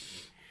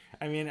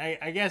 I mean,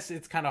 I guess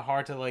it's kind of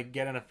hard to like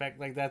get an effect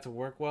like that to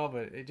work well,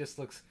 but it just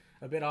looks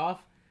a bit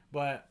off.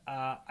 But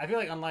I feel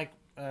like unlike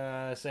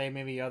say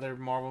maybe other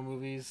Marvel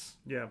movies,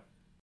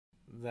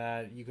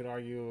 that you could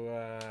argue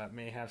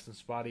may have some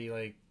spotty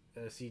like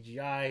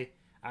CGI,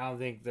 I don't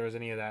think there was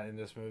any of that in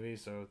this movie.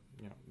 So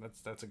you know,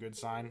 that's a good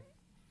sign.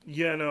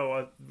 Yeah,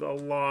 no, a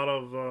lot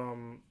of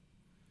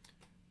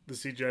the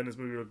CGI in this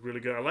movie looked really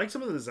good. I like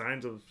some of the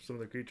designs of some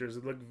of the creatures.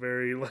 It looked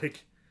very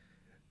like.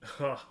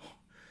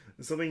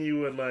 Something you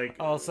would like.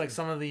 Oh, it's like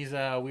some of these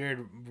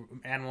weird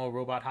animal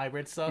robot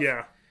hybrid stuff.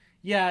 Yeah.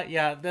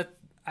 That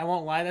I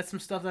won't lie. That's some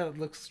stuff that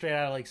looks straight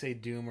out of like say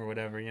Doom or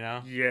whatever. You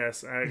know.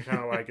 Yes, I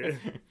kind of like it.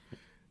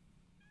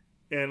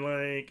 And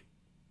like,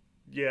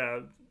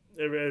 yeah,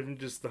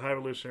 just the High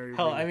Evolutionary.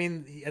 Hell, I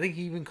mean, I think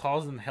he even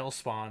calls them hell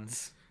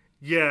spawns.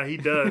 Yeah, he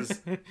does.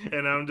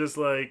 And I'm just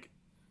like,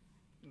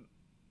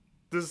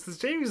 does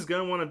James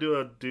Gunn want to do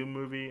a Doom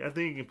movie? I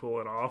think he can pull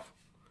it off.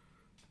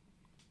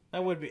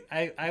 That would be.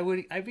 I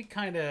would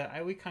kind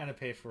of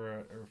pay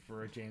for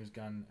a James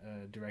Gunn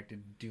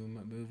directed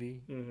Doom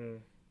movie. Mm-hmm.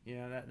 You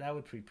know, that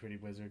would be pretty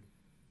wizard.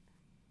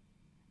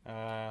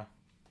 What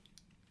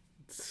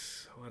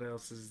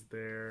else is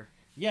there?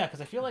 Yeah, because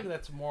I feel like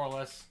that's more or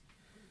less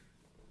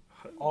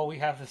all we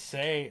have to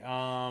say.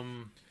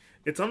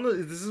 It's on the.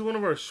 This is one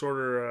of our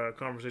shorter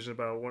conversations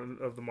about one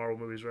of the Marvel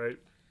movies, right?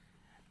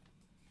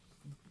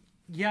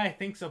 Yeah, I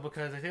think so,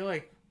 because I feel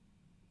like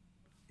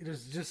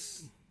there's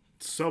just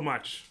so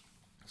much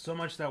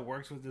that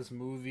works with this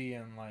movie,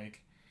 and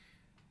like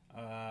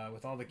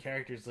with all the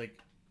characters, like,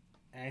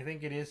 and I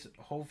think it is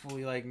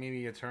hopefully like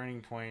maybe a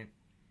turning point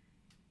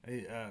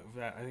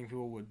that I think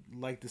people would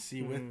like to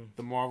see with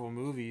the Marvel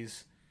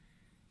movies,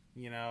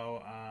 you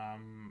know,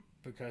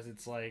 because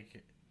it's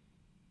like,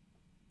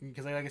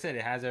 because like I said,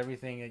 it has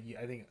everything that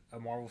I think a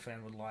Marvel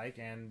fan would like,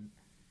 and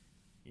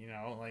you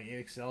know, like it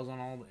excels on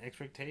all the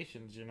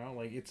expectations, you know,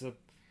 like it's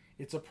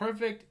a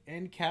perfect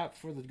end cap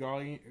for the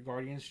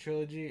Guardians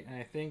trilogy, and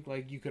I think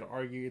like you could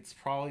argue it's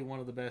probably one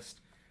of the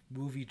best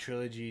movie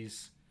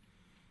trilogies,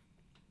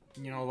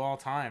 you know, of all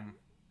time.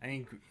 I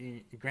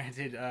mean,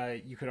 granted,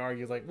 you could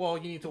argue like, well,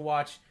 you need to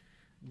watch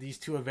these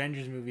two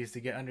Avengers movies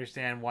to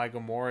understand why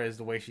Gamora is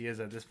the way she is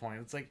at this point.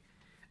 It's like,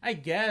 I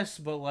guess,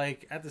 but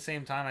like at the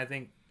same time, I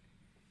think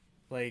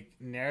like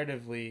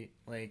narratively,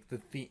 like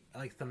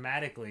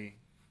thematically,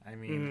 I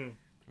mean,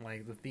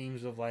 like the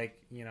themes of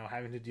like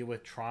having to deal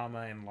with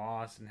trauma and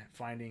loss and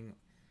finding,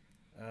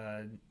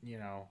 you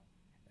know,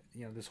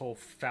 this whole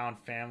found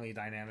family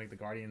dynamic the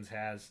Guardians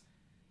has,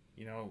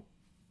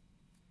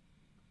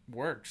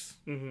 works.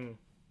 Mm-hmm.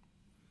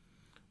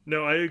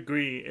 No, I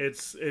agree.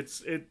 It's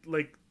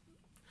like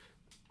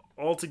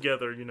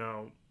altogether,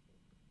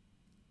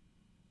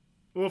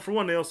 Well, for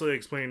one, they also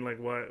explain like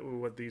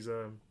what these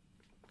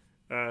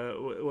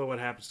what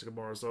happens to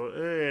Gamora. So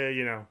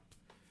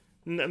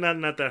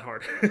not that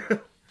hard.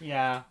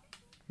 Yeah.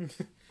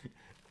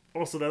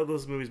 Also,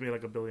 those movies made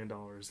like $1 billion.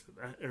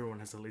 Everyone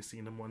has at least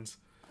seen them once.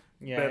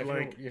 Yeah,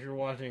 But if you're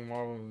watching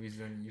Marvel movies,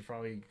 then you're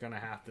probably gonna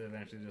have to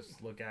eventually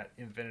just look at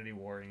Infinity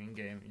War and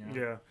Endgame.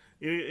 Yeah.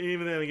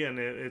 Even then, again,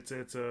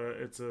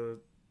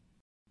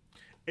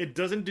 it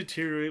doesn't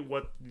deteriorate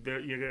what we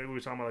were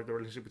talking about, like the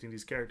relationship between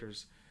these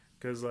characters,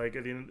 because like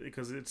at the end,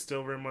 because it's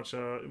still very much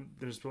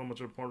there's still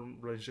much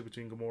important relationship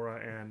between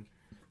Gamora and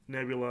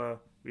Nebula.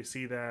 We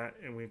see that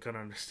and we kind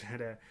of understand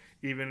that,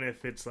 even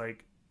if it's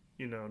like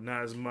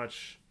not as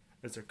much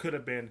as there could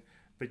have been,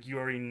 but you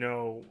already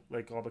know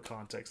like all the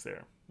context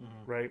there,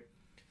 right?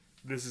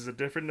 This is a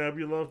different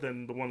Nebula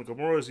than the one that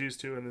Gamora is used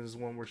to, and this is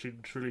one where she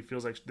truly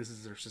feels like this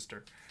is her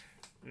sister.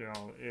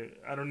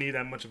 I don't need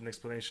that much of an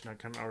explanation. I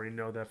kind of already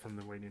know that from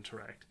the way they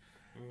interact.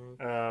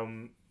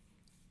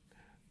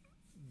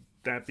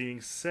 That being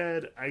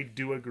said, I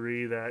do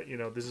agree that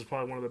this is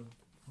probably one of the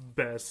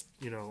best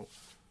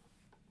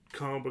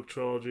comic book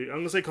trilogy. I'm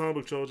gonna say comic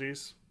book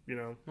trilogies.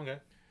 Okay.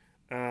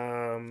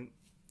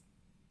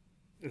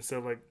 Instead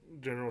of like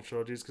general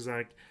trilogies, because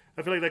I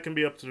feel like that can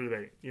be up to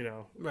debate.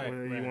 Right.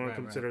 When you want to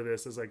consider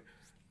this as like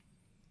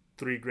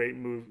 3 great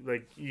movies,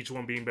 like each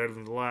one being better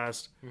than the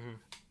last.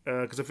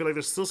 Because I feel like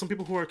there's still some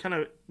people who are kind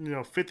of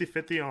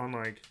 50-50 on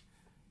like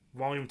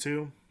Volume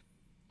 2.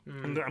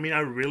 And I mean, I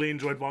really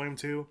enjoyed Volume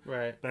 2.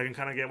 Right. But I can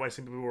kind of get why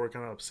some people were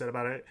kind of upset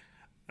about it.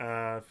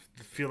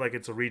 Feel like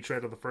it's a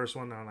retread of the first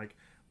one. I'm like,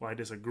 well, I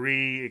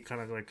disagree. It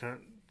kind of like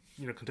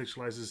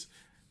contextualizes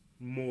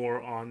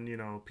more on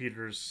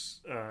Peter's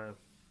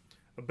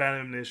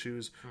abandonment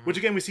issues, which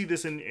again we see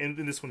this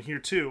in this one here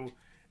too,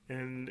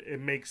 and it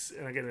makes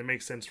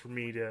sense for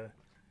him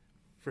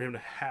to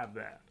have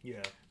that.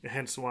 Yeah.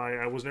 Hence why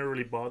I was never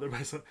really bothered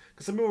by some,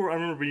 because some people I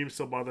remember being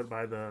so bothered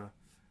by the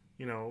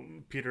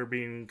Peter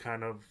being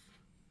kind of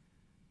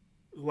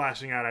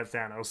lashing out at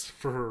Thanos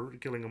for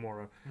killing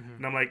Gamora.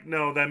 And I'm like,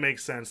 no, that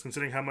makes sense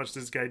considering how much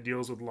this guy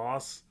deals with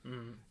loss.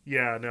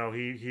 Yeah, no,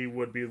 he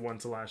would be the one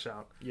to lash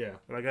out. Yeah.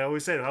 Like I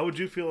always say, how would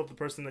you feel if the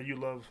person that you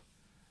love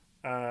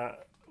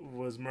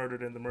was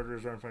murdered and the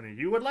murderers right in front of you?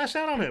 You would lash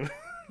out on him.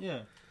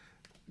 Yeah.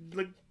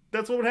 Like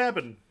that's what would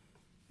happen,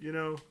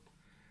 and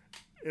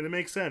it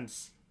makes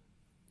sense.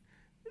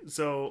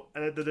 So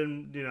and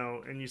then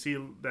and you see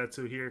that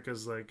too here,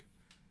 because like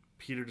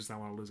Peter does not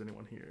want to lose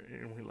anyone he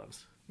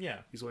loves.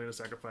 Yeah. He's willing to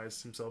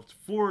sacrifice himself to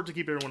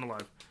keep everyone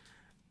alive.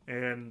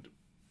 And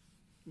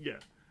yeah.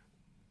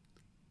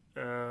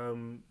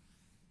 Now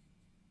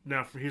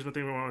here's one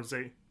thing I want to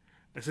say.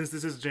 And since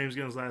this is James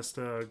Gunn's last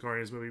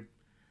Guardians movie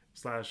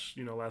 /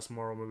 last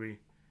Marvel movie,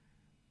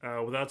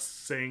 without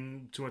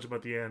saying too much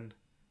about the end,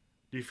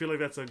 do you feel like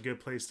that's a good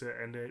place to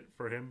end it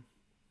for him?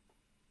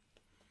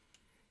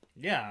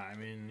 Yeah, I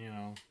mean,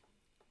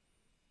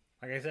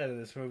 like I said,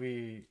 this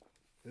movie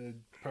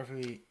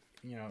perfectly,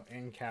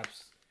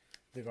 encaps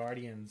the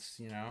Guardians,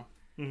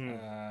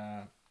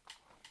 Now,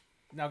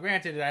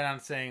 granted, I'm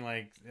not saying,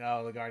 like,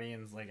 oh, the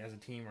Guardians, like, as a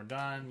team are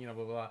done, blah,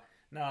 blah, blah.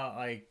 No,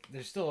 like,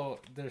 there's still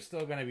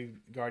going to be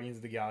Guardians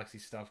of the Galaxy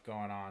stuff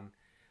going on.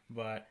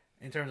 But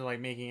in terms of,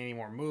 like, making any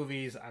more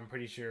movies, I'm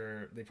pretty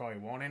sure they probably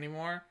won't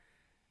anymore.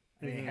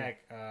 I mean, heck,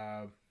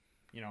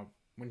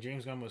 when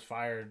James Gunn was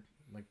fired,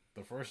 like,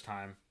 the first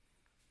time,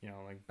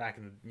 like, back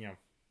in,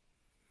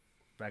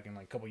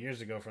 like, a couple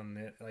years ago from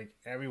like,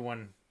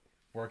 everyone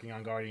working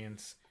on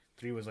Guardians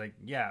 3 was like,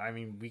 yeah, I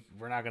mean,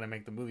 we're not going to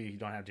make the movie if you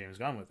don't have James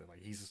Gunn with it.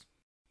 Like, he's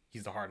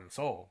the heart and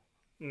soul.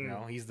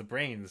 He's the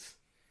brains.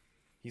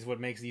 He's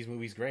what makes these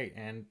movies great.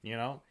 And,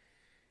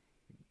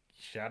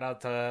 shout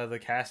out to the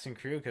cast and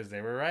crew, because they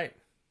were right.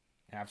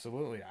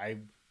 Absolutely. I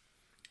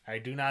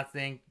do not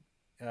think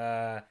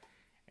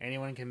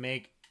anyone can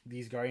make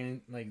these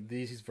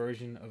this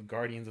version of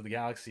Guardians of the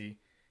Galaxy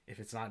if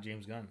it's not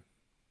James Gunn.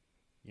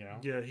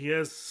 Yeah, he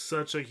has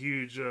such a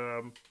huge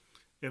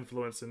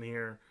influence in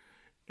here.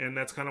 And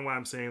that's kind of why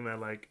I'm saying that,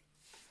 like,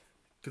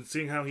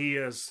 considering how he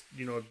has,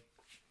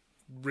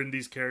 written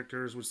these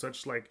characters with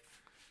such, like,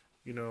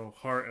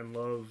 heart and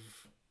love,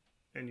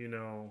 and,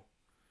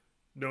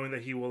 knowing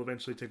that he will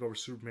eventually take over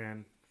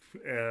Superman.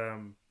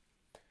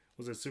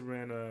 Was it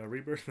Superman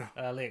Rebirth? No.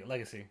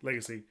 Legacy.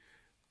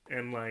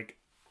 And, like,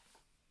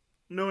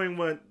 knowing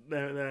what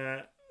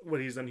what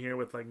he's done here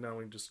with, like, not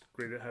only just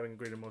having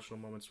great emotional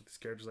moments with these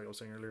characters, like I was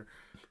saying earlier,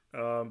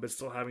 but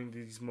still having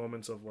these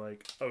moments of,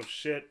 like, oh,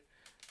 shit.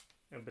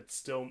 But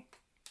still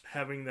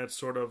having that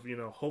sort of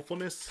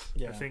hopefulness.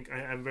 Yeah. I think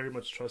I very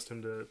much trust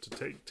him to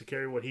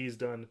carry what he's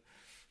done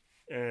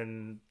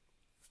and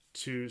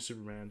to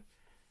Superman.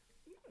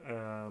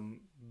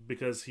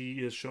 because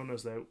he has shown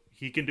us that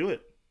he can do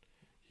it.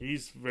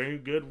 He's very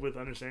good with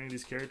understanding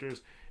these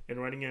characters and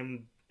writing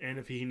them. And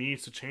if he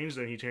needs to change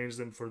them, he changes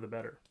them for the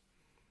better.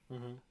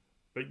 Mm-hmm.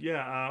 But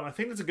yeah, I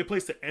think that's a good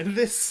place to end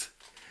this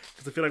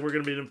because I feel like we're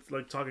gonna be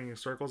like talking in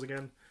circles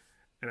again,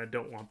 and I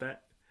don't want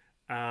that.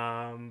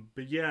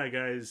 But yeah,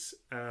 guys,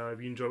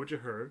 if you enjoyed what you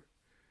heard,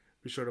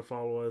 be sure to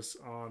follow us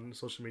on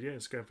social media: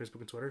 Instagram, Facebook,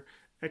 and Twitter.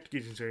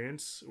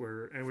 @GeeksAndSerians.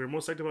 We're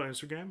most active on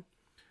Instagram.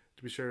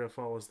 To be sure to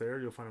follow us there,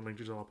 you'll find a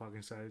link to all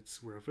podcast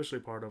sites. We're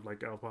officially part of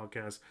like Apple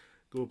Podcasts,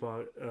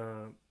 Google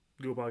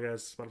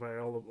Podcasts, Spotify,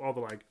 all the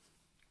like.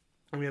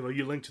 And we have a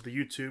link to the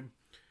YouTube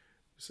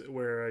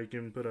where you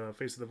can put a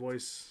face to the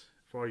voice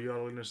for all you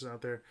audio listeners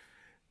out there.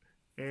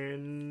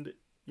 And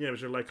yeah, be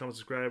sure to like, comment,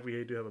 subscribe.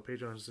 We do have a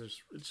Patreon. It's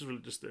just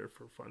really just there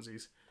for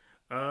funsies.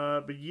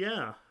 But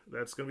yeah,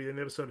 that's going to be the end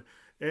of the episode.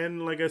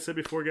 And like I said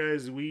before,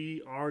 guys,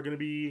 we are going to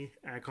be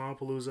at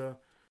Comicpalooza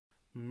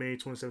May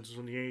 27th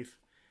to 28th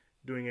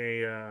doing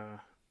a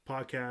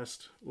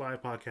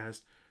live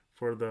podcast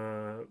for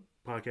the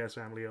podcast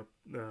family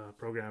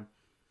program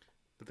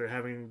that they're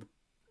having.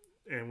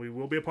 And we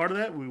will be a part of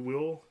that. We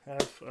will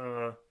have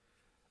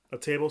a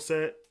table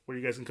set where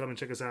you guys can come and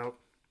check us out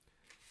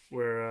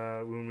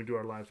when we do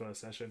our live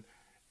session.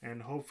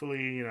 And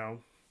hopefully,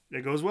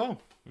 it goes well.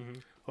 Mm-hmm.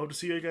 Hope to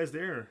see you guys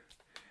there.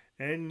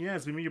 And yeah,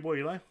 it's been me, your boy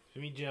Eli. It's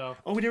me, Joe.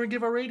 Oh, we didn't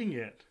give our rating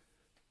yet.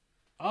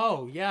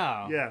 Oh,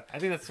 yeah. Yeah. I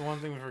think that's the one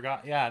thing we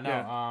forgot. Yeah, no.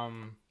 Yeah.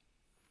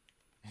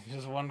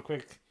 Just one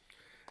quick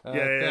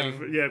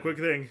thing. Yeah, quick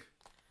thing.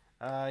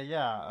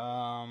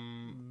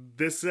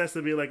 This has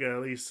to be like at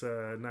least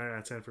 9 out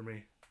of 10 for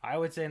me. I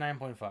would say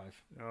 9.5.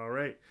 All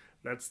right.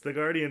 That's The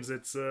Guardians.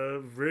 It's a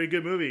very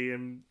good movie,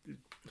 and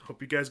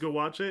hope you guys go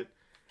watch it.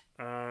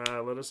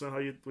 Let us know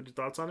what your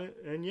thoughts on it.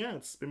 And yeah,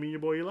 it's been me, your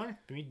boy Eli.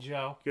 Me,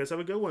 Joe. You guys have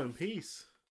a good one. Peace.